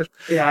nepamatuješ.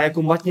 Já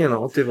jako matně,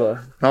 no, ty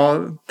vole. No,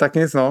 tak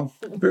nic, no.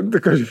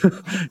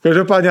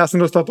 Každopádně já jsem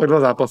dostal pak 2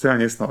 zápasy a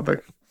nic, no, tak.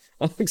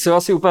 Tak se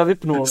asi úplně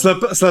vypnul.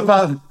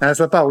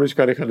 Slepá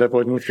ulička, Richarde,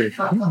 pojď mluvit.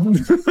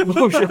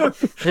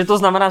 Že to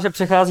znamená, že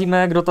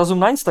přecházíme k dotazům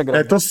na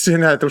Instagram.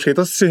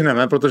 To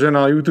střihneme, protože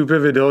na YouTube je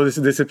video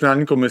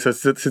disciplinární komise,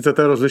 sice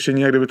to je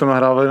rozlišení, jak kdyby to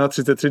nahrávali na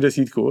 33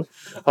 desítku,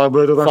 ale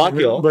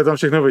bude tam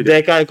všechno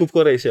vidět. DK Jakub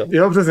Korejs, jo?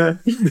 Jo, přesně.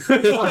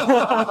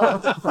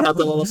 Já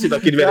to mám asi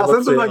taky 2 Já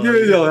jsem to taky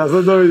viděl,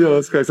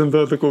 dneska, jak jsem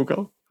to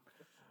koukal.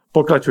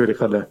 Pokračuj,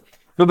 Richarde.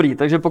 Dobrý,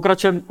 takže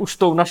pokračujeme už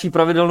tou naší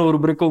pravidelnou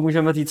rubrikou,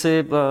 můžeme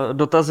říci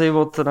dotazy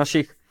od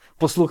našich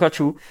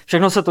posluchačů.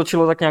 Všechno se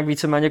točilo tak nějak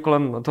víceméně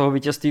kolem toho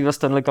vítězství ve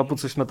Stanley Cupu,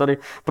 což jsme tady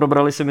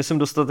probrali si myslím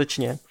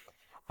dostatečně.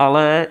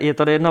 Ale je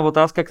tady jedna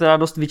otázka, která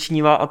dost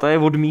vyčnívá a ta je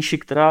od Míši,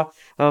 která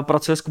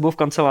pracuje s Kubou v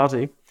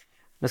kanceláři.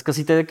 Dneska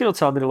si taky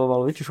docela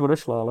drilloval, už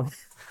odešla, ale...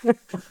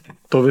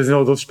 To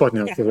vyznělo dost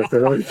špatně.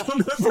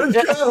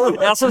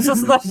 Já jsem se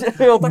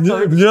snažil,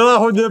 takhle. Měla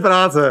hodně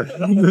práce.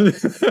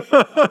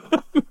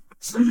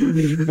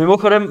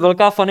 Mimochodem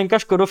velká faninka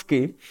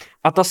Škodovky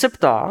a ta se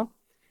ptá,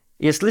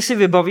 jestli si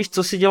vybavíš,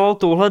 co si dělal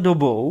touhle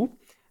dobou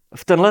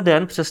v tenhle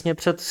den přesně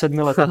před 7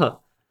 lety.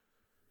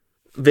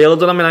 Vyjelo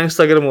to na mě na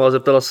Instagramu a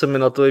zeptala se mi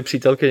na to i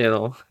přítelkyně,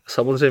 no.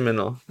 Samozřejmě,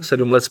 no.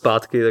 7 let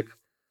zpátky, tak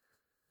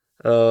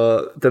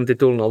ten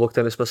titul, no, o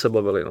kterém jsme se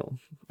bavili, no.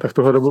 Tak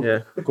tohle dobu,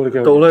 kolik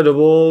je? Touhle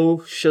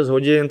dobou 6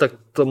 hodin, tak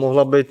to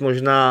mohla být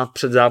možná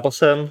před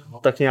zápasem,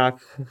 tak nějak.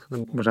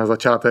 Možná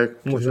začátek.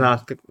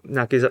 Možná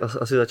nějaký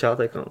asi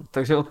začátek, no.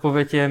 Takže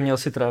odpověď je, měl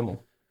si trému.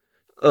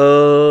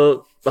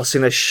 Asi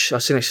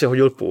než se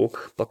hodil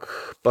puk,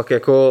 pak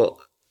jako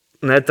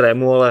ne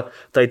trému, ale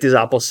tady ty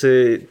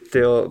zápasy,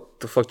 tyjo,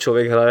 to fakt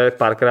člověk hraje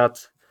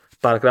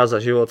párkrát za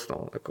život,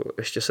 no, jako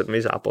ještě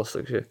 7. zápas,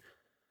 takže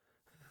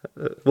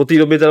od té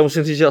doby teda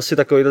musím říct, že asi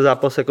takovýhle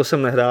zápas jako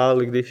jsem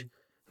nehrál, i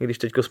když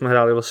teďko jsme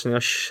hráli vlastně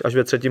až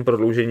ve 3.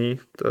 prodloužení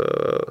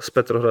s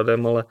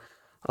Petrohradem,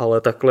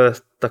 ale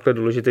takhle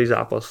důležitý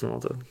zápas, no,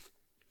 to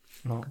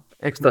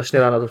jak strašně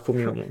rád na to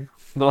vzpomínám. No.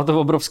 Byla to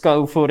obrovská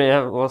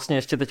euforie, vlastně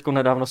ještě teďko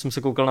nedávno jsem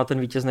se koukal na ten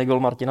vítězný gol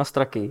Martina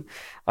Straky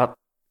a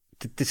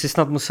ty jsi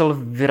snad musel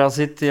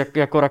vyrazit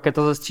jako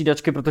raketa ze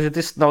střídačky, protože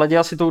ty na ledě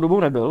asi tou dobou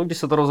nebyl, když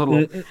se to rozhodlo.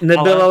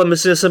 Nebyl, ale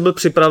myslím, že jsem byl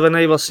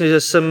připravený vlastně,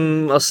 že jsem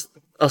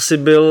asi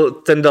byl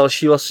ten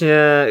další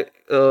vlastně,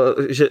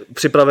 že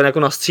připraven jako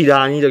na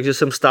střídání, takže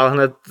jsem stál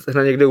hned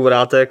někde u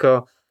vrátek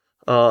a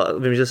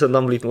vím, že jsem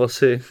tam vlítnul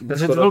asi.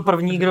 Takže to byl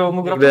první, kdo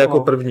mu gratuloval. Jako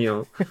první,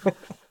 jo.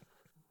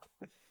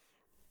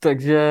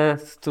 Takže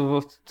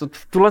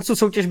tuhle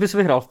soutěž bys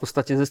vyhrál v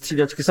podstatě, ze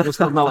střídačky se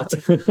dostal na led.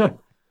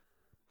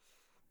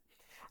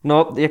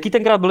 No, jaký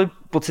tenkrát byly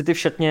pocity v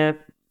šatně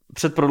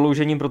před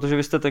prodloužením, protože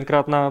vy jste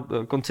tenkrát na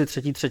konci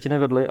 3. třetiny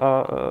vedli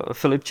a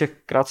Filip Čech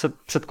krátce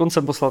před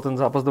koncem poslal ten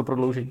zápas do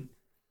prodloužení.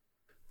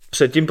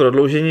 Před tím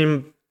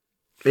prodloužením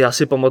já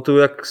si pamatuju,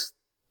 jak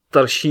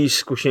starší,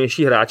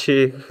 zkušenější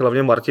hráči,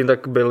 hlavně Martin,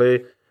 tak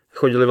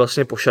chodili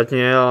vlastně po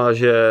šatně a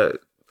že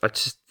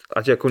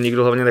ať jako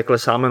nikdo hlavně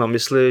neklesáme na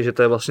mysli, že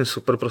to je vlastně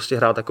super prostě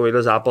hrát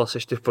takovýhle zápas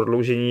ještě v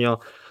prodloužení a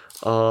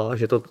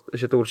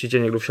že to určitě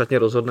někdo v šatně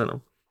rozhodne.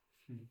 No.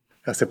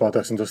 Já si pamatuju,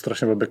 jak jsem to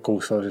strašně blbě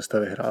kousal, že jste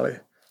vyhráli.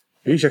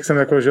 Víš, jak jsem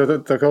jako, že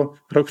tako,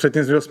 rok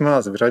předtím jsme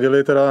nás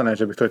vyřadili, teda ne,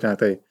 že bych to chtěl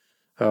nějaký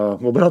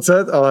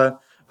obracet, ale...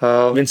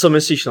 Vím, co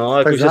myslíš, no,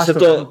 jako, že se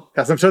to...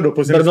 Já jsem přijel do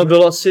pozdě. Brno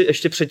bylo asi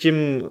ještě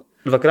předtím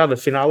 2krát ve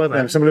finále, ne?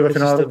 Ne, my jsme byli ve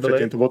finále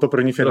předtím, to bylo to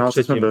první finále,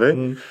 co jsme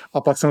byli.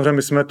 A pak samozřejmě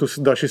my jsme tu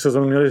další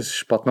sezónu měli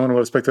špatnou, nebo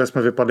respektive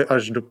jsme vypadli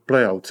až do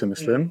playout, si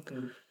myslím.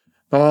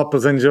 No a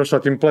Plzeň, že šla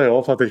tím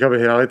playoff a teďka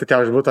vyhráli, teď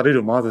já už byl tady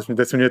doma, teď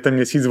jsme měli ten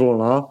měsíc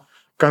volna.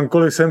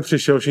 Kamkoliv jsem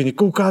přišel, všichni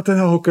koukáte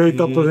na hokej,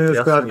 ta Plzeň je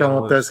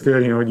zkrátka, to je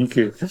skvělý, no,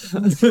 díky.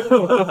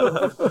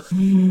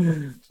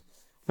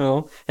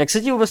 No, jak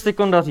se ti vůbec teď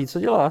daří, co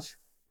děláš?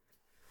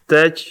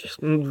 Teď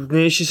v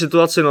nynější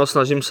situaci, no,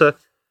 snažím se,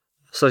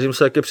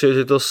 jak je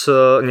příležitost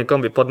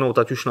někam vypadnout,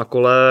 ať už na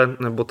kole,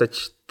 nebo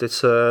teď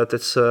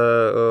se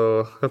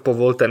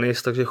povolil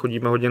tenis, takže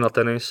chodíme hodně na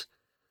tenis.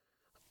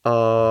 A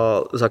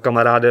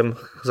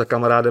za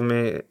kamarádem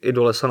i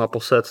do lesa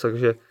naposled,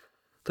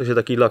 takže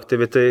takovýhle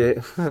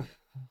aktivity,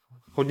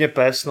 hodně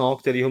pes, no,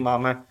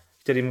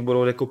 který mi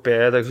budou jako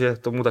pije, takže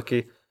tomu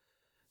taky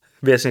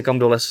věc někam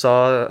do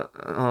lesa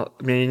a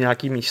měnit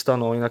nějaký místa,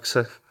 no,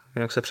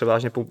 jinak se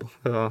převážně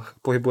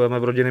pohybujeme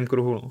v rodinném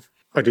kruhu, no.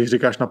 A když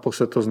říkáš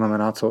naposled, to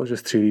znamená co? Že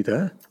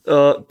střílíte?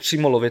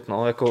 Přímo lovit,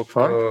 no, jako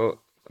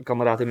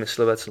kamarád je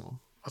myslivec, no.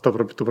 A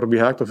to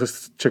probíhá, jak to se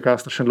čeká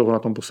strašně dlouho na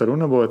tom posledu,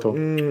 nebo je to?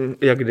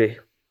 Jak kdy?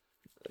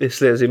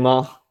 Jestli je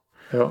zima,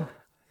 jo.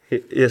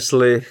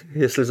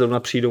 jestli zrovna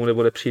přijdou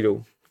nebo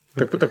nepřijdou.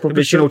 Tak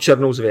Většinou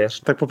černou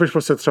zvěř. Tak popiš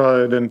prostě třeba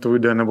jeden tvůj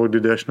den, nebo kdy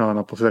jdeš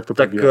na posled, jak to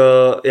Tak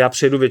probíhá. já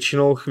přijedu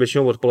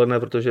většinou odpoledne,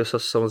 protože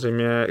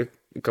samozřejmě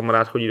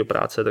kamarád chodí do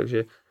práce,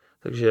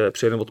 takže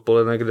přijedu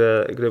odpoledne,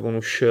 kde on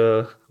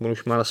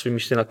už má na svém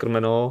místě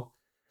nakrmeno.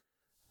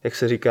 Jak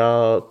se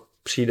říká,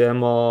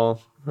 přijdem a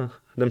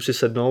jdem si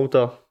sednout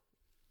a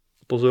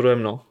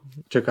pozorujeme, no.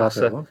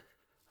 Čekáte, jo?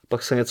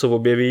 Pak se něco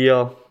objeví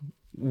a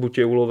buď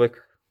je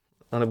úlovek,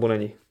 anebo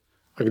není.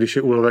 A když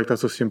je úlovek, tak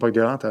co s tím pak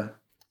děláte?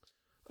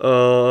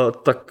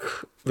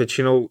 Tak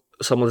většinou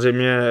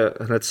samozřejmě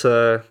hned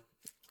se,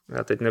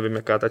 já teď nevím,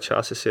 jaká ta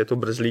část, jestli je to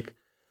brzlík,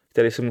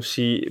 který se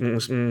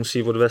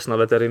musí odvést na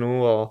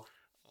veterinu a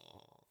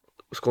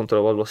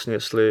zkontrolovat vlastně,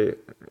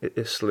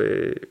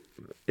 jestli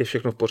je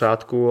všechno v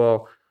pořádku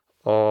a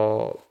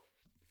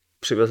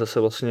přiveze se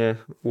vlastně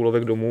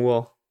úlovek domů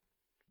a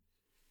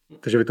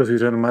Takže vy to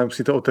zvíře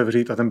musíte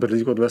otevřít a ten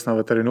brzlík odvést na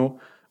veterinu.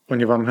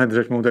 Oni vám hned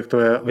řeknou, jak to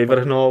je.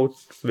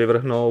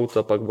 Vyvrhnout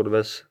a pak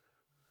odvez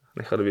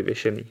nechat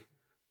vyvěšený.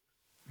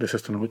 Kde se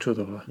to naučil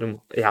tohle?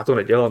 Já to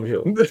nedělám, že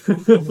jo.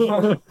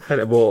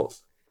 Nebo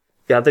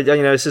já teď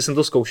ani nevím, jestli jsem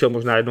to zkoušel,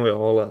 možná jednou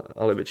jo,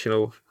 ale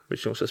většinou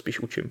se spíš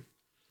učím.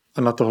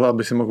 A na tohle,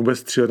 aby si mohl vůbec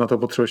střílet, na to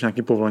potřebuješ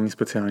nějaký povolení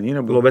speciální?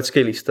 Nebo?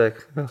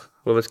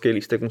 Lovecký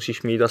lístek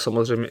musíš mít a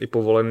samozřejmě i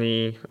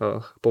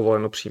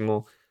povoleno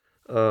přímo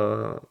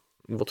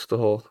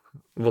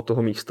od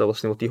toho místa,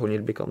 vlastně od té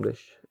honitby, kam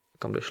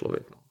jdeš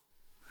lovit. No.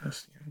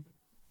 Jasně.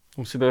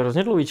 Musí být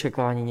hrozně dlouhý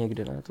čekání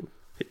někdy, ne?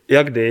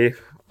 Jak kdy.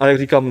 A jak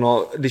říkám,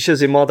 no, když je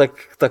zima,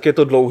 tak je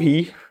to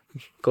dlouhý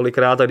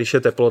kolikrát a když je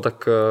teplo,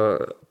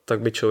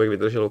 tak by člověk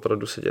vydržel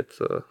opravdu sedět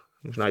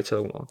možná i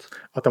celou noc.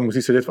 A tam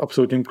musí sedět v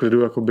absolutním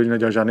klidu, jako by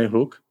nedělal žádný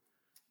hluk?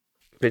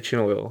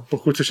 Většinou jo.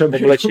 Pokud chceš,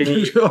 aby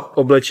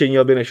oblečení,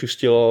 aby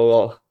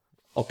nešustilo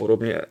a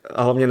podobně.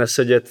 A hlavně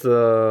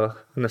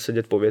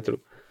nesedět po větru.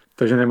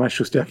 Takže nemáš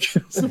šusťáky.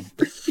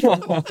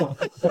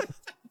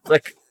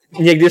 Tak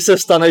někdy se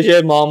stane, že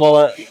je mám,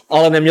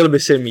 ale neměl by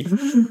si mít.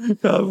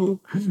 Chápu.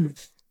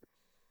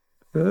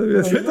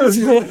 Je to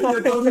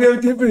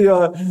vtipný,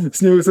 ale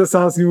sněhu se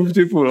sám snímu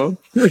vtipu, no.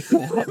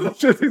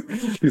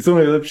 Ty jsou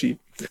nejlepší.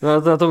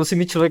 No, na to musí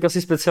mít člověk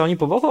asi speciální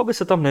povahu, aby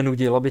se tam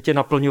nenudil, aby tě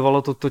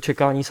naplňovalo to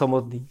čekání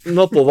samotný.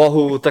 No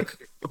povahu, tak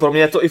pro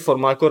mě je to i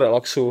forma jako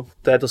relaxu.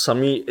 To je to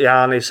samý,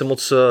 já nejsem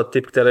moc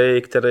typ,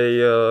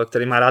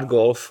 který má rád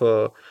golf.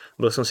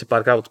 Byl jsem si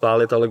párkrát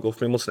odpálit, ale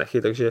golf mi moc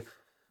nechy, takže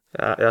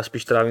já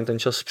spíš trávím ten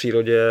čas v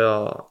přírodě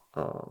a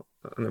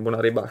nebo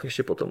na rybách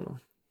ještě potom. No.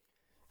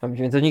 A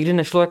mi to nikdy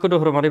nešlo jako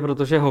dohromady,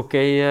 protože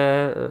hokej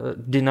je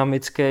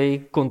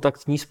dynamický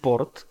kontaktní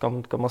sport,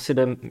 kam asi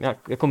jde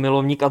jako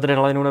milovník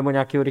adrenalinu nebo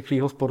nějakého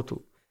rychlého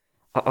sportu.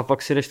 A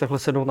pak si jdeš takhle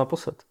sednout na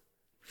posed.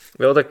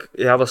 Jo, tak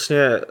já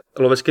vlastně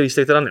lovecký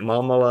lístek teda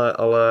nemám,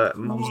 ale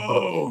mám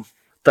zbroj.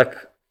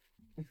 Tak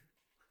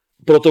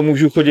proto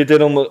můžu chodit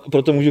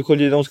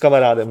jenom s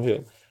kamarádem, že jo.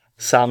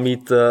 Sám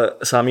jít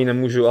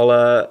nemůžu,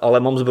 ale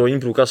mám zbrojní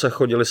průkaz a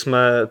chodili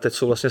jsme, teď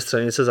jsou vlastně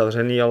střelnice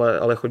zavřený,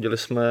 ale chodili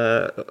jsme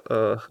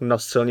na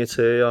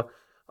střelnici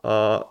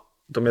a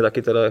to mě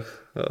taky teda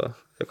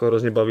jako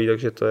hrozně baví,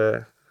 takže to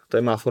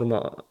je má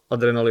forma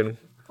adrenalinu.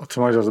 A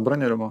co máš za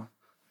zbraně doma?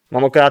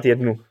 Mám akorát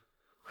jednu.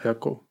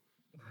 Jakou?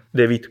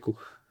 9.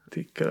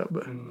 Ty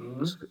krabe.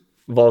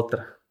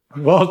 Walter.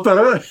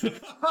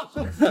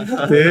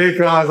 Ty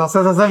krás,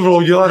 zase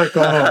vloudila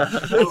reklama.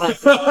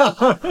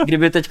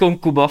 Kdyby teďkom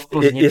Kuba v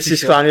Plzni Jestli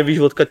schválně víš,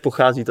 odkud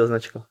pochází ta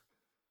značka.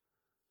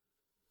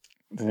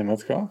 Z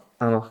Německa?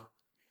 Ano.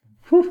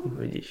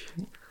 Vidíš.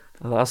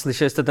 A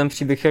slyšeli jste ten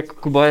příběh, jak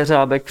Kuba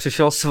Jeřábek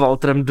přišel s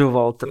Waltrem do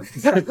Waltra.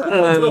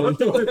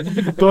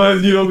 To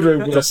nezní dobře.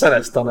 To se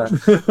nestane.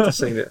 To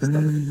se nikdy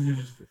nestane.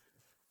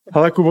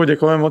 Hele Kubo,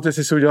 děkujeme moc,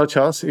 jestli jsi udělal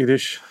čas, i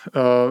když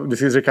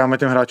si říkáme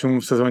těm hráčům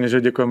v sezóně,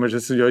 že děkujeme,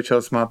 že si udělali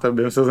čas, máte,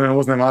 během sezóny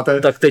moc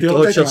nemáte. Tak teď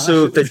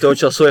toho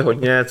času je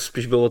hodně,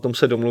 spíš bylo o tom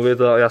se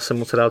domluvit a já jsem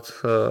moc rád,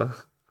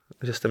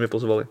 že jste mě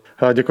pozvali.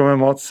 Hele, děkujeme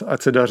moc,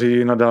 ať se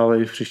daří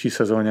nadále i v příští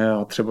sezóně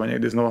a třeba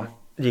někdy znova.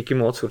 Díky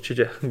moc,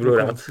 určitě, budu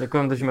rád.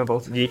 Děkujeme, držíme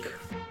palce. Dík.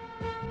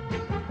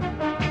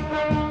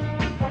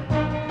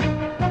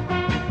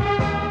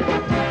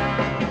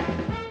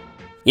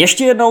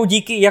 Ještě jednou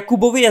díky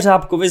Jakubovi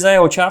Jeřábkovi za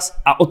jeho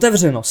čas a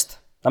otevřenost.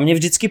 Na mě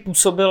vždycky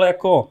působil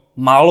jako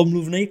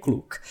málomluvný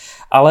kluk,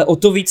 ale o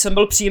to víc jsem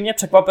byl příjemně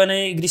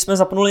překvapený, když jsme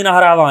zapnuli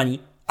nahrávání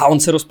a on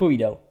se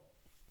rozpovídal.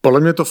 Podle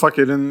mě to fakt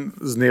jeden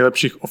z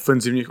nejlepších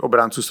ofenzivních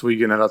obránců své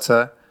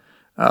generace.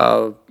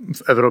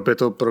 V Evropě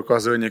to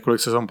prokazuje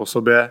několik sezon po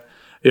sobě.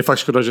 Je fakt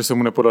škoda, že se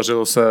mu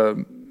nepodařilo se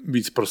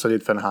víc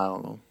prosadit v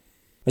NHL. No.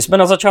 My jsme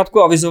na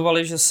začátku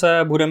avizovali, že se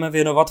budeme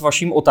věnovat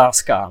vašim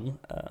otázkám,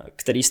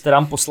 který jste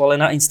nám poslali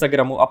na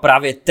Instagramu a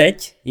právě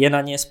teď je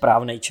na ně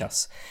správný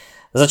čas.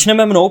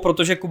 Začneme mnou,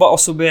 protože Kuba o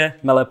sobě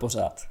mele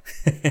pořád.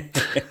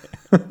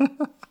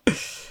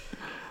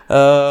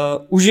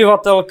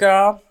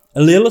 Uživatelka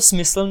Lil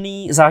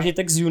Smyslný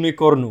zážitek z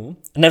Unicornu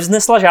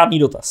nevznesla žádný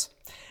dotaz.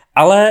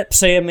 Ale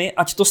přeje mi,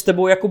 ať to s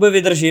tebou Jakube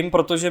vydržím,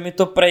 protože mi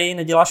to prej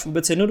neděláš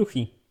vůbec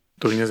jednoduchý.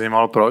 To mě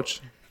zajímalo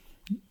proč.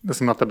 Já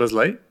jsem na tebe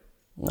zlej?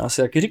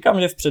 Asi taky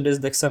říkám, že v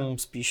předjezdech jsem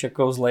spíš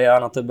jako zlej já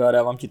na tebe a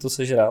dávám ti to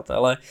sežrát,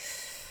 ale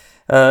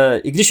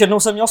i když jednou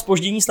jsem měl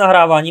zpoždění s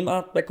nahráváním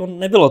a jako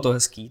nebylo to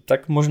hezký,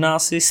 tak možná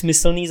si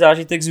smyslný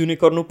zážitek z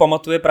Unicornu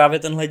pamatuje právě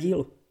tenhle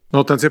díl.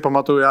 No ten si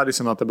pamatuju já, když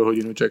jsem na tebe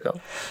hodinu čekal.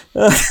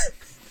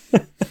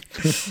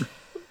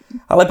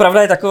 Ale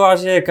pravda je taková,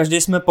 že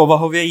každý jsme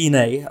povahově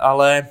jiný,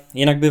 ale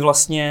jinak by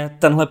vlastně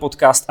tenhle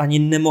podcast ani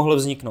nemohl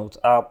vzniknout.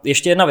 A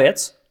ještě jedna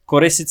věc,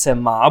 Cory sice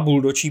má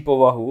buldočí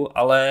povahu,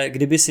 ale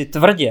kdyby si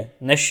tvrdě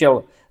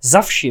nešel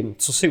za vším,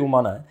 co si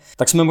umane,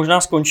 tak jsme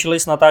možná skončili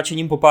s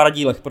natáčením po pár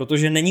dílech,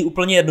 protože není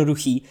úplně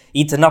jednoduchý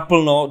jít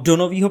naplno do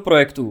nového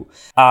projektu.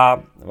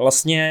 A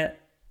vlastně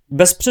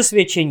bez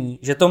přesvědčení,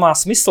 že to má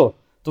smysl,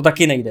 to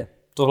taky nejde.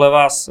 Tohle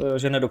vás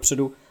žene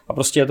dopředu a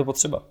prostě je to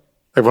potřeba.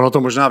 Tak ono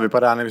to možná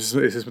vypadá, nevím,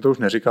 jestli jsme to už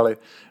neříkali,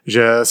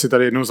 že si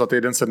tady jednou za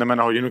týden sedneme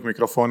na hodinu k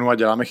mikrofonu a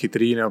děláme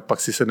chytrý, nebo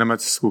pak si sedneme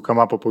s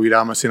klukama,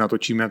 popovídáme si,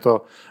 natočíme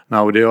to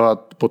na audio a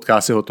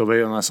podcast je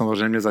hotový. Ono je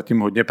samozřejmě zatím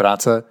hodně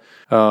práce.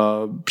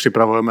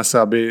 Připravujeme se,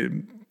 aby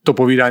to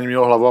povídání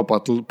mělo hlavu a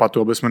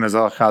patu, aby jsme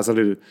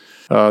nezacházeli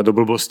do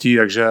blbostí,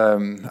 takže,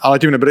 ale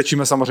tím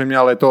nebrečíme samozřejmě,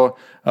 ale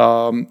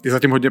je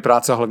zatím hodně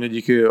práce a hlavně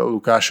díky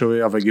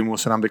Lukášovi a Vegimu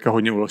se nám teďka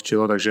hodně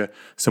ulehčilo, takže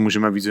se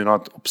můžeme víc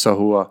věnovat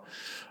obsahu a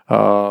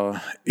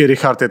i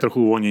Richard je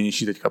trochu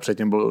uvolněnější teďka,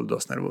 předtím byl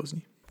dost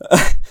nervózní.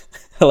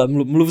 Hele,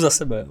 mluv za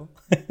sebe, jo.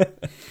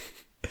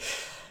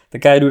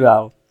 Tak já jdu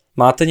dál.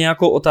 Máte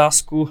nějakou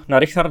otázku na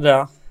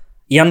Richarda?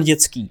 Jan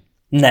Dětský.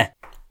 Ne.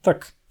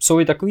 Tak jsou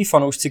i takový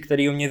fanoušci,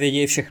 který o mě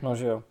vědí všechno,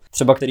 že jo.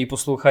 Třeba který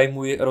poslouchají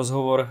můj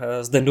rozhovor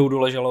s Dendou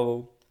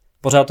Doležalovou.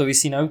 Pořád to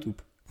visí na YouTube.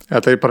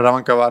 Já tady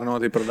prodávám kavárnu a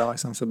ty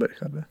prodáváš sám sebe,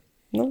 Richarde.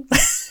 No,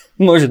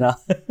 možná.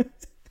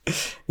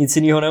 Nic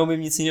jiného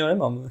neumím, nic jiného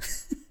nemám.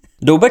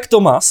 Doubek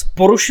Tomas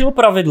porušil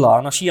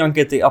pravidla naší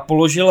ankety a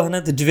položil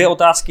hned 2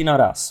 otázky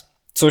naraz,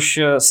 což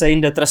se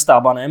jinde trestá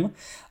banem,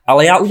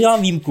 ale já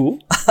udělám výjimku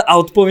a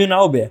odpovím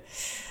na obě.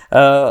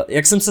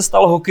 Jak jsem se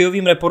stal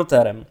hokejovým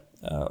reportérem?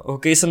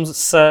 Hokej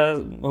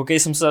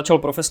jsem se začal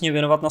profesně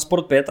věnovat na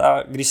Sport 5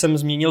 a když jsem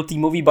změnil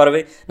týmové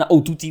barvy na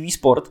O2 TV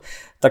Sport,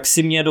 tak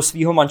si mě do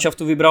svého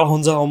manšaftu vybral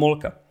Honza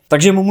Homolka.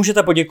 Takže mu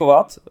můžete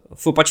poděkovat,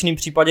 v opačném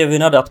případě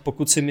vynadat,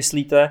 pokud si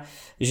myslíte,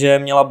 že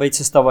měla být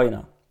sestava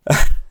jiná.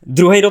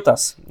 Druhý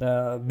dotaz.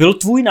 Byl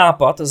tvůj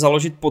nápad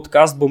založit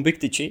podcast Bomby k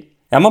tyči?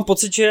 Já mám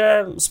pocit,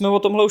 že jsme o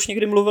tomhle už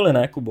někdy mluvili,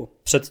 ne, Kubo?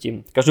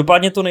 Předtím.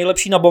 Každopádně to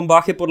nejlepší na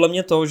bombách je podle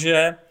mě to,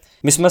 že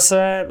my jsme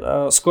se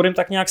s Corym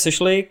tak nějak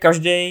sešli,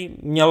 každý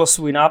měl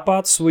svůj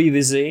nápad, svoji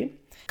vizi,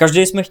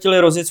 každý jsme chtěli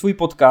rozjet svůj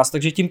podcast,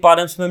 takže tím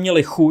pádem jsme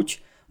měli chuť,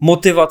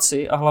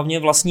 motivaci a hlavně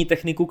vlastní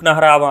techniku k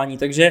nahrávání.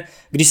 Takže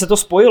když se to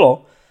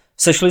spojilo,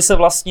 sešli se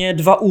vlastně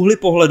 2 úhly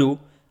pohledu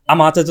a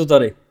máte to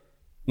tady.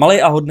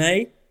 Malej a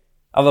hodnej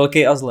a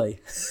velký a zlej.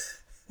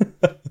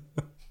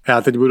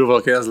 Já teď budu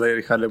velký a zlej,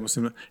 Richarde,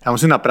 já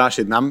musím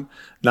naprášit.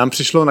 Nám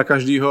přišlo na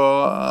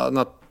každýho,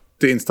 na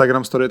ty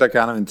Instagram story, tak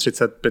já nevím,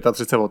 35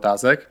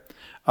 otázek.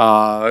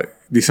 A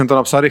když jsem to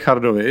napsal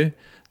Richardovi,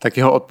 tak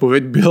jeho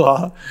odpověď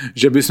byla,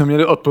 že bychom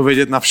měli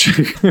odpovědět na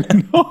všechno.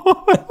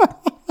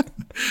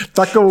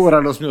 Takovou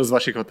radost měl z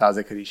vašich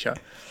otázek, Ríša.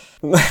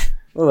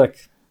 No tak,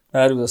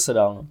 já jdu zase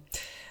dál. No.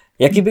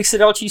 Jaký bych si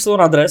dal číslo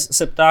na dres,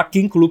 se ptá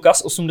King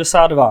Lucas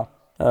 82.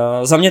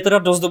 Za mě teda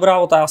dost dobrá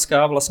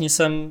otázka, vlastně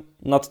jsem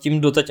nad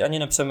tím doteď ani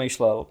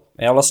nepřemýšlel.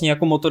 Já vlastně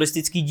jako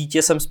motoristický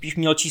dítě jsem spíš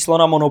měl číslo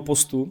na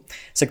monopostu,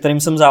 se kterým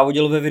jsem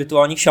závodil ve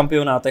virtuálních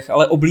šampionátech,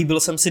 ale oblíbil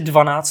jsem si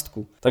 12,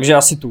 takže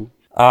asi tu.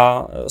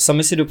 A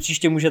sami si do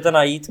příště můžete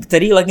najít,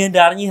 který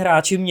legendární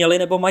hráči měli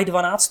nebo mají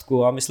 12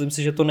 a myslím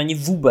si, že to není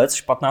vůbec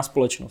špatná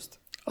společnost.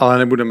 Ale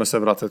nebudeme se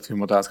vracet k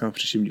těm otázkám v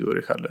příštím dílu,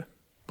 Richarde.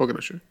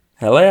 Pokračuj.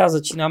 Hele, já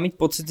začínám mít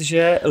pocit,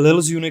 že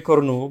Lil z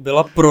Unicornu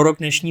byla prorok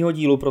dnešního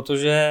dílu,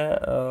 protože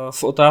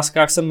v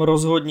otázkách jsem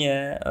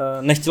rozhodně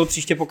nechtěl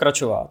příště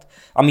pokračovat.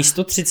 A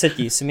místo 30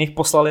 si mi jich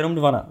poslal jenom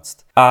 12.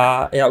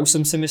 A já už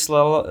jsem si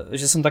myslel,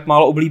 že jsem tak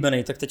málo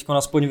oblíbený, tak teď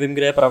aspoň vím,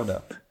 kde je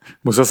pravda.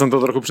 Musel jsem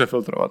to trochu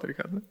přefiltrovat,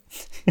 Richarde.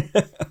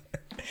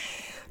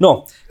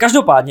 No,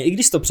 každopádně, i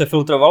když to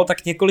přefiltroval,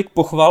 tak několik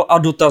pochval a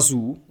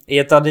dotazů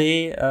je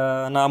tady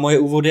na moje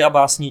úvody a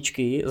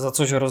básničky, za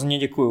což hrozně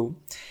děkuju.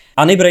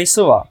 Anny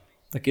Brejsová,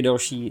 taky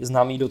další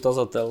známý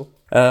dotazatel.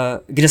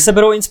 Kde se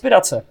berou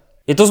inspirace?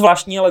 Je to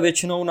zvláštní, ale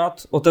většinou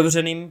nad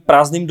otevřeným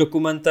prázdným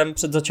dokumentem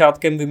před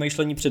začátkem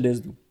vymýšlení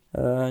předjezdu.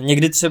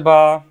 Někdy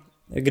třeba,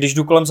 když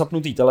jdu kolem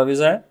zapnutý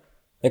televize,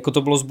 jako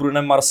to bylo s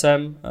Brunem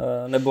Marsem,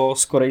 nebo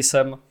s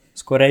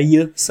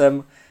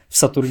Korejsem v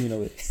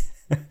Saturninovi.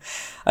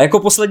 A jako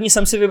poslední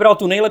jsem si vybral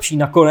tu nejlepší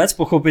nakonec,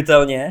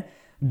 pochopitelně,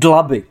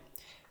 Dlaby.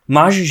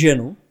 Máš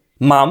ženu?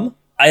 Mám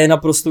a je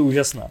naprosto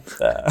úžasná.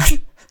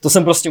 To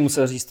jsem prostě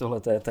musel říct, tohle,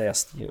 to je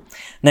jasný.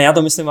 Ne, já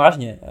to myslím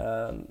vážně.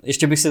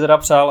 Ještě bych si teda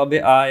přál,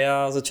 aby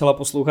Aja začala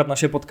poslouchat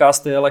naše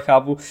podcasty, ale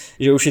chápu,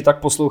 že už ji tak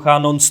poslouchá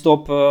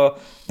non-stop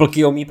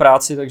plky o mý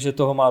práci, takže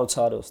toho má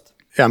docela dost.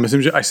 Já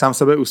myslím, že až sám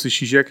sebe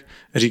uslyšíš, jak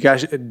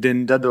říkáš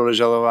Dinda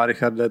Doležalová,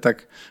 Richarde,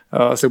 tak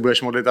se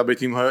budeš modlit, aby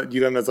tímhle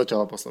dílem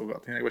nezačala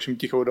poslouchat. Jinak vaším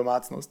tichou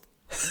domácnost.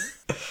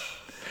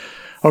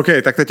 OK,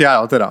 tak teď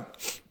já teda.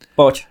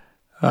 Pojď.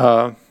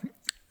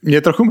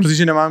 Mě trochu mrzí,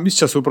 že nemám víc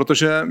času,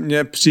 protože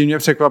mě příjemně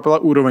překvapila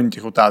úroveň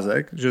těch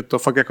otázek, že to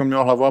fakt jako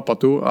mělo hlavu a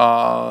patu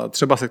a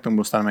třeba se k tomu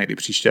dostaneme někdy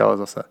příště, ale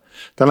zase.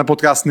 Tenhle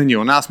podcast není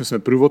o nás, my jsme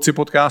průvodci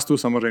podcastu,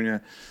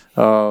 samozřejmě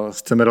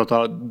chceme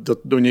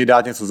do něj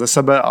dát něco ze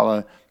sebe,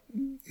 ale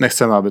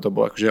nechceme, aby to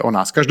bylo jakože o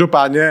nás.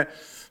 Každopádně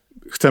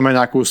chceme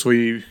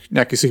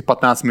nějakých svých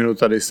 15 minut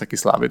tady taky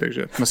slávy,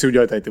 takže jsme si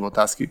udělali tady ty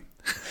otázky.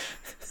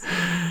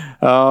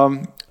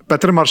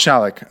 Petr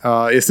Maršálek.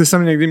 Jestli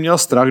jsem někdy měl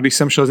strach, když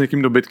jsem šel s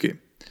někým do bitky?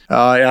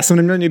 Já jsem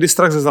neměl nikdy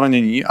strach ze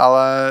zranění,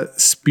 ale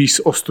spíš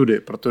z ostudy,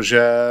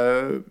 protože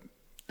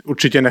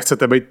určitě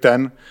nechcete být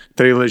ten,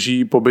 který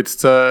leží po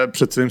bitce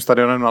před celým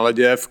stadionem na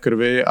ledě v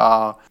krvi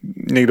a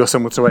někdo se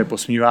mu třeba i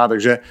posmívá,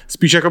 takže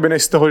spíš jakoby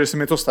než z toho, že se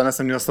mi to stane,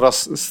 jsem měl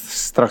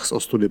strach z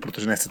ostudy,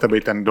 protože nechcete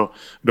být ten,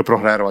 kdo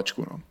prohraje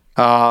rvačku. No.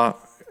 A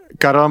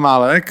Karel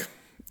Málek,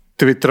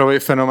 twitterový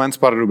fenomén z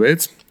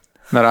Pardubic,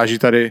 naráží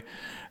tady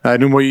na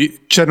jednu moji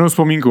černou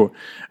vzpomínku.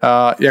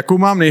 Jakou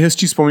mám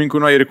nejhezčí vzpomínku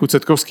na Jirku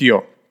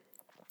Cetkovskýho?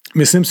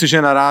 Myslím si,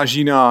 že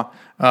naráží na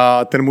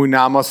ten můj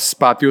námaz z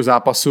 5.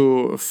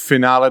 zápasu v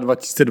finále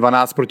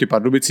 2012 proti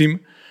Pardubicím.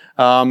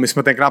 My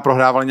jsme tenkrát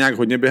prohrávali nějak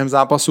hodně během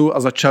zápasu a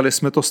začali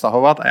jsme to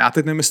stahovat. A já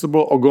teď nevím, jestli to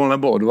bylo o gól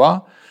nebo o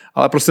 2,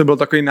 ale prostě byl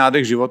takový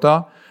nádech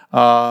života.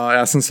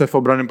 Já jsem se v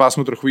obranném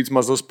pásmu trochu víc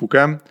mazl s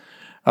pukem.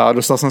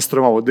 Dostal jsem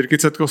stroma od Jirky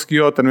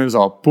Cetkovskýho, ten mi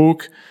vzal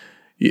puk.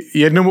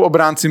 Jednomu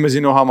obránci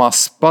mezi nohama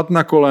spad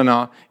na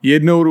kolena,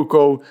 jednou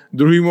rukou,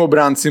 druhýmu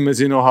obránci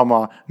mezi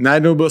nohama,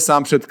 najednou byl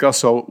sám před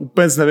kasou,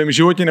 úplně nevím, v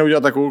životě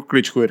neudělal takovou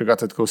kličku Jirka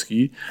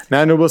Cetkovský,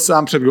 najednou byl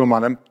sám před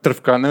golmanem,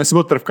 trvka, nevím, jestli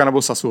byl trvka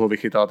nebo Sasu ho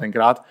vychytal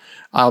tenkrát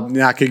a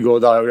nějaký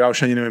gól, ale já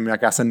už ani nevím,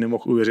 jak já jsem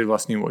nemohl uvěřit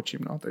vlastním očím,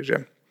 no, takže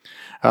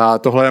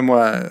tohle je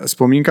moje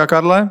vzpomínka,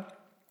 Karle.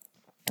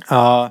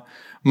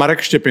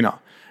 Marek Štěpina.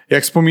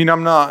 Jak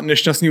vzpomínám na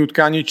nešťastné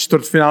utkání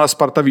čtvrtfinále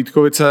Sparta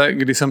Vítkovice,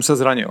 kdy jsem se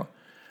zranil?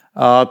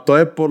 To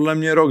je podle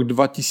mě rok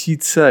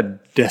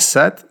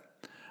 2010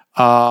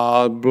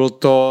 a byl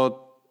to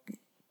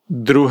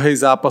druhý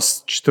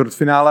zápas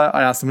čtvrtfinále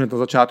a já jsem hned na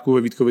začátku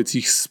ve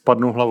Vítkovicích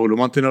spadnul hlavou do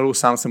mantinelu,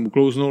 sám jsem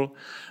uklouznul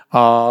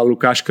a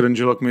Lukáš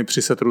Krnžilok mi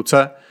přised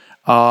ruce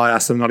a já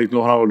jsem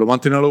nalítnul hlavou do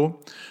mantinelu.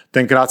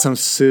 Tenkrát jsem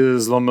si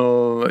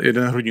zlomil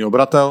jeden hrudní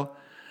obratel.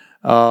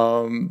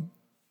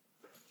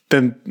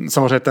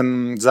 Samozřejmě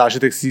ten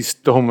zážitek z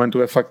toho momentu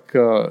je fakt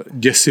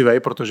děsivý,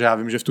 protože já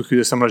vím, že v tu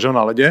chvíli jsem ležel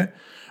na ledě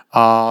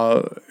a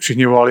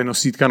všichni volali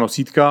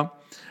nosítka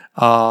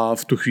a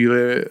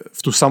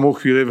v tu samou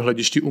chvíli v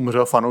hledišti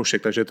umřel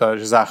fanoušek, takže ta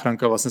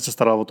záchranka vlastně se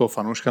starala o toho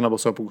fanouška nebo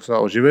se ho pokusila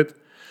oživit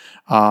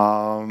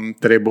a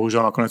který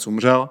bohužel nakonec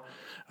umřel.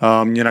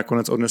 Mě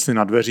nakonec odnesli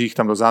na dveřích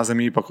tam do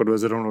zázemí, pak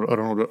odvezli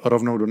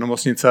rovnou do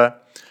nemocnice.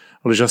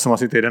 Ležel jsem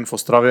asi týden v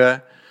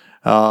Ostravě.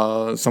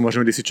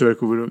 Samozřejmě,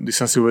 když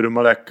jsem si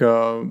uvědomil, jak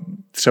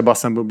třeba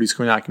jsem byl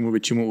blízko nějakému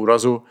většímu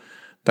úrazu,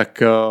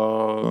 tak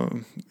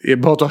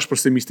bylo to až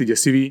prostě místy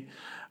děsivý.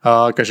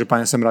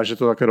 Každopádně jsem rád, že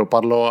to také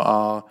dopadlo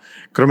a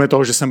kromě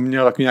toho, že jsem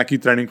měl takový nějaký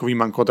tréninkový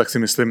manko, tak si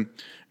myslím,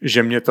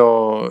 že mě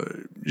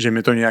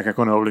to nějak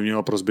jako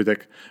neovlivnilo pro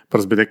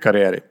zbytek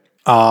kariéry.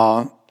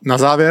 A na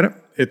závěr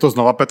je to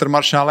znova Petr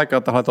Maršálek a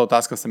tahle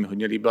otázka se mi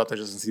hodně líbila,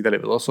 takže jsem si ji tady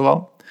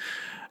vylosoval.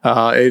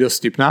 Je dost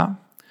vtipná.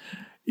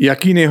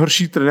 Jaký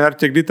nejhorší trenér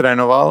tě kdy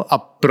trénoval a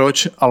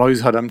proč Alois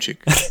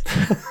Hadamčík?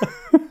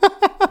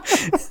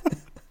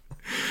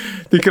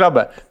 Ty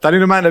krabe, tady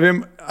doma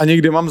nevím ani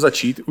kde mám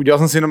začít. Udělal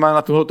jsem si doma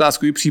na tuhle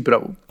otázku i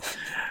přípravu.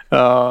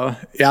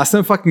 Já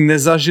jsem fakt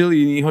nezažil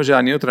jinýho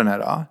žádného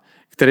trenéra,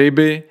 který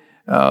by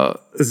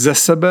ze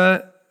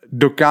sebe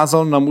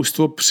dokázal na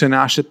mužstvo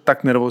přenášet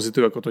tak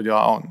nervozitu, jako to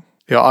dělá on.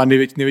 Jo, a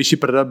největší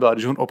prda byla,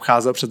 když on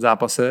obcházel před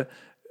zápase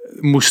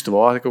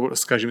mužstvo a jako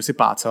s každým si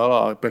plácal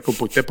a jako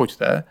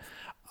pojďte.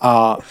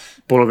 A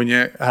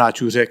polovině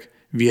hráčů řekl,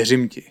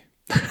 věřím ti.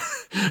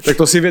 Tak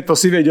to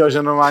si věděl,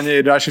 že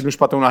normálně dáš jednu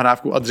špatnou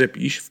nahrávku a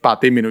dřepíš v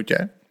 5.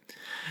 minutě.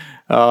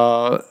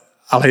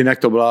 Ale jinak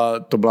to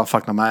byla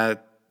fakt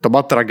to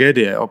byla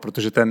tragédie, jo,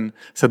 protože ten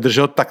se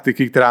držel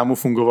taktiky, která mu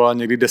fungovala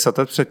někdy 10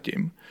 let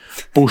předtím.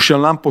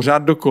 Pouštěl nám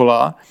pořád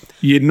dokola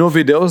jedno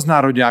video z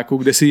nároďáku,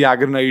 kde si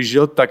Jágr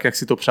najížděl tak, jak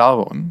si to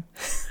přál on.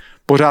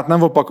 Pořád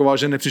nám opakoval,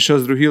 že nepřišel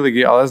z druhé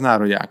ligy, ale z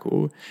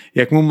nároďáků.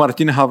 Jak mu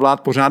Martin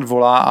Havlát pořád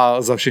volá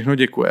a za všechno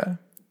děkuje.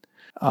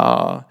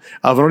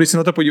 A ono, když se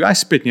na to podíváš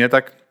zpětně,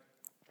 tak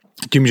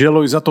tím, že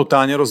Lojza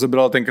totálně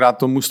rozebral tenkrát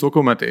to mužstvo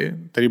Komety,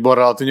 který byl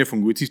relativně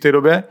fungující v té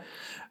době,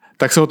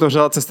 tak se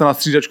otevřela cesta na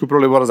střídačku pro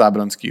Libora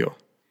Zábranskýho.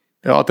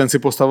 Jo, a ten si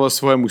postavil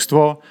svoje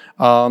mužstvo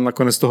a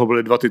nakonec toho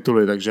byly 2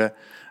 tituly, takže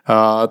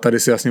tady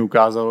si jasně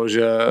ukázalo,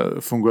 že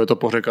funguje to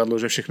pořekadlo,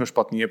 že všechno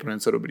špatný je pro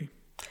něco dobrý.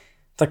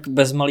 Tak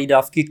bez malý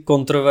dávky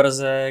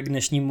kontroverze k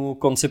dnešnímu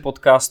konci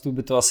podcastu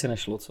by to asi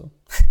nešlo, co?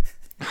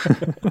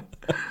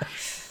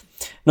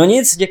 No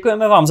nic,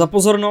 děkujeme vám za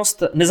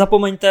pozornost,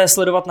 nezapomeňte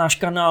sledovat náš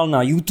kanál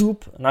na YouTube,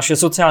 naše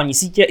sociální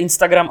sítě,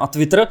 Instagram a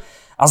Twitter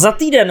a za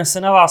týden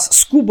se na vás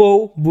s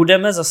Kubou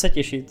budeme zase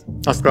těšit.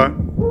 Naschle.